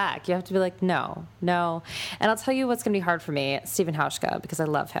yourself back. You have to be like, no. And I'll tell you what's going to be hard for me, Stephen Hauschka, because I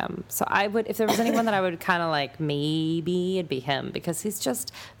love him. So I would, if there was anyone that I would kind of like, maybe it'd be him, because he's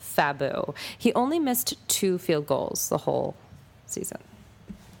just fabu. He only missed 2 field goals the whole season.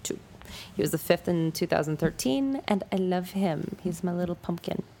 2. He was the 5th in 2013, and I love him. He's my little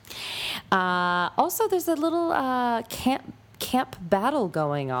pumpkin. Also, there's a little camp battle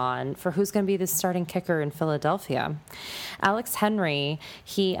going on for who's going to be the starting kicker in Philadelphia. Alex Henry,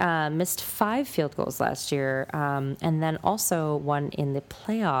 he missed 5 field goals last year, and then also one in the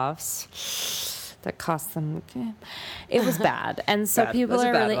playoffs that cost them. It was bad, and so people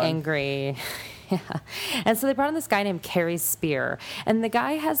are really angry. Yeah, and so they brought in this guy named Kerry Spear, and the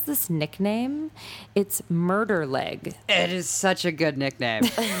guy has this nickname. It's Murder Leg. It is such a good nickname.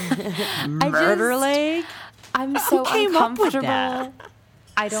 Murder Leg. I'm so uncomfortable. I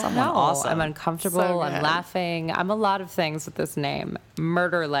don't Someone know. awesome. I'm uncomfortable. So I'm laughing. I'm a lot of things with this name.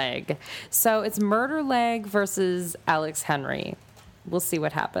 Murder Leg. So it's Murder Leg versus Alex Henry. We'll see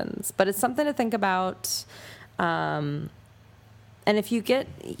what happens. But it's something to think about. And if you get,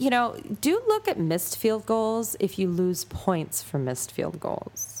 do look at missed field goals if you lose points for missed field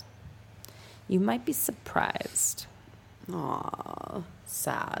goals. You might be surprised. Aw,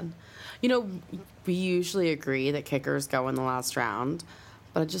 sad. We usually agree that kickers go in the last round,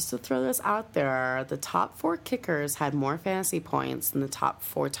 but just to throw this out there, the top 4 kickers had more fantasy points than the top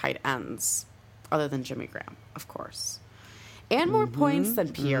 4 tight ends, other than Jimmy Graham, of course. And more points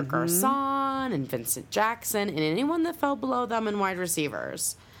than Pierre Garçon and Vincent Jackson and anyone that fell below them in wide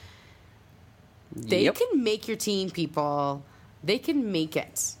receivers. They can make your team, people. They can make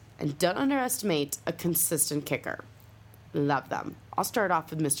it. And don't underestimate a consistent kicker. Love them. I'll start off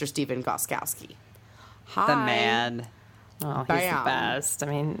with Mr. Steven Gostkowski. Hi. The man. Oh, he's the best.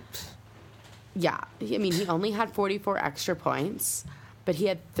 Yeah. He only had 44 extra points, but he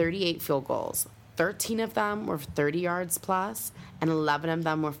had 38 field goals. 13 of them were 30 yards plus, and 11 of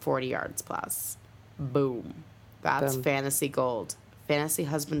them were 40 yards plus. Boom. That's fantasy gold. Fantasy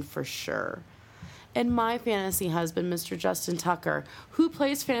husband for sure. And my fantasy husband, Mr. Justin Tucker, who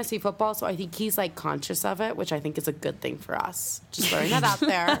plays fantasy football, so I think he's conscious of it, which I think is a good thing for us. Just throwing that out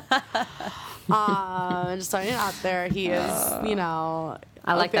there. Just throwing it out there. He is,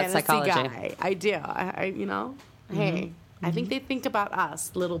 I like that psychology. Guy. I do. Hey, I think they think about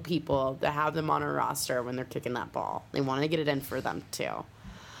us, little people, that have them on a roster when they're kicking that ball. They want to get it in for them too.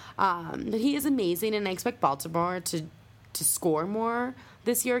 But he is amazing, and I expect Baltimore to score more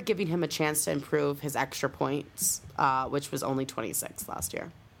this year, giving him a chance to improve his extra points, which was only 26 last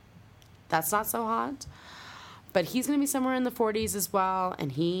year. That's not so hot. But he's going to be somewhere in the 40s as well,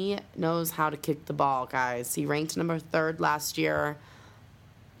 and he knows how to kick the ball, guys. He ranked number 3rd last year.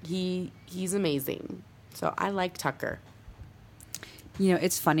 He's amazing. So I like Tucker.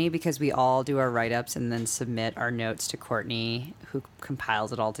 It's funny because we all do our write-ups and then submit our notes to Courtney, who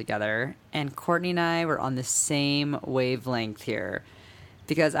compiles it all together. And Courtney and I were on the same wavelength here.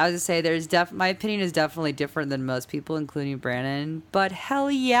 Because I was going to say, my opinion is definitely different than most people, including Brandon. But hell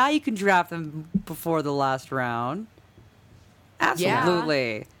yeah, you can draft them before the last round.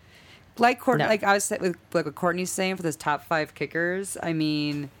 Absolutely. Yeah. Like Courtney, like I was saying, with what Courtney's saying for those top 5 kickers.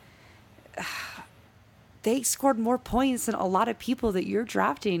 They scored more points than a lot of people that you're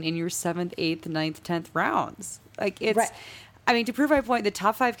drafting in your 7th, 8th, 9th, 10th rounds. To prove my point, the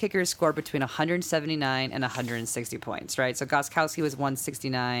top 5 kickers scored between 179 and 160 points, right? So Gostkowski was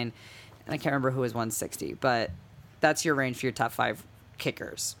 169, and I can't remember who was 160, but that's your range for your top 5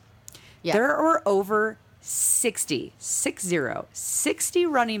 kickers. Yeah. There were over 60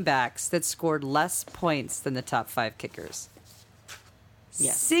 running backs that scored less points than the top 5 kickers.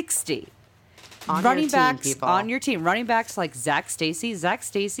 Yes. 60. Running backs on your team. Running backs like Zach Stacy. Zach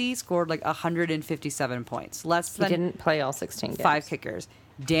Stacy scored 157 points. Less than. He didn't play all 16 games. 5 kickers.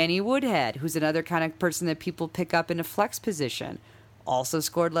 Danny Woodhead, who's another kind of person that people pick up in a flex position, also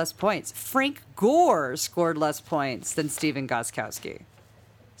scored less points. Frank Gore scored less points than Steven Gostkowski.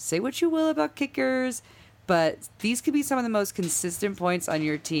 Say what you will about kickers, but these could be some of the most consistent points on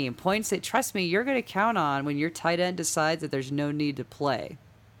your team. Points that, trust me, you're going to count on when your tight end decides that there's no need to play.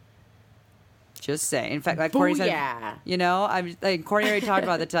 Just saying. In fact, like Courtney said, Courtney already talked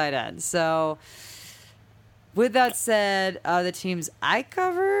about the tight end. So, with that said, the teams I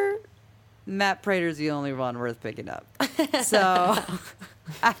cover, Matt Prater's the only one worth picking up. So,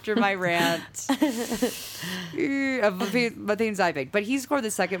 after my rant of the teams I picked. But he scored the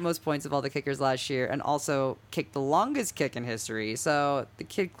 2nd most points of all the kickers last year and also kicked the longest kick in history. So, the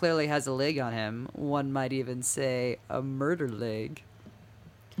kid clearly has a leg on him. One might even say a murder leg.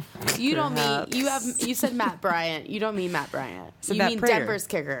 You don't mean you said Matt Bryant. You don't mean Matt Bryant. You mean Prater. Denver's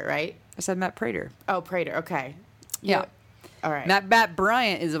kicker, right? I said Matt Prater. Oh, Prater. Okay. Yeah. All right. Matt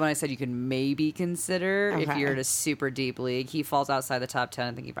Bryant is the one I said you can maybe consider if you're in a super deep league. He falls outside the top 10.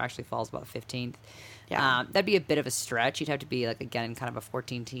 I think he actually falls about 15th. Yeah. That'd be a bit of a stretch. You'd have to be again in kind of a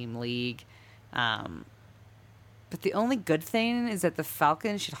 14-team league. But the only good thing is that the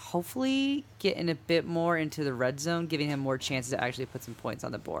Falcons should hopefully get in a bit more into the red zone, giving him more chances to actually put some points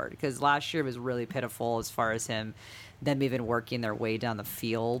on the board. Because last year was really pitiful as far as them even working their way down the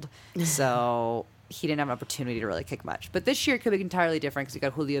field. So he didn't have an opportunity to really kick much. But this year could be entirely different because you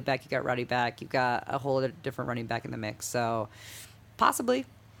got Julio back, you got Roddy back, you've got a whole other different running back in the mix. So possibly.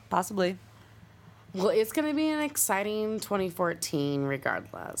 Well, it's going to be an exciting 2014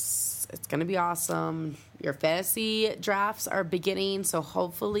 regardless. It's going to be awesome. Your fantasy drafts are beginning, so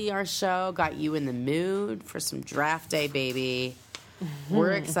hopefully our show got you in the mood for some draft day, baby.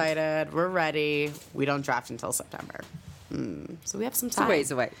 We're excited. We're ready. We don't draft until September. So we have some time.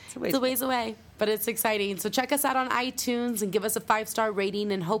 It's a ways away. But it's exciting. So check us out on iTunes and give us a 5-star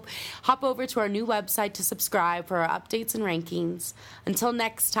rating and hop over to our new website to subscribe for our updates and rankings. Until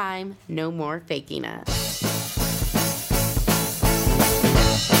next time, no more faking it.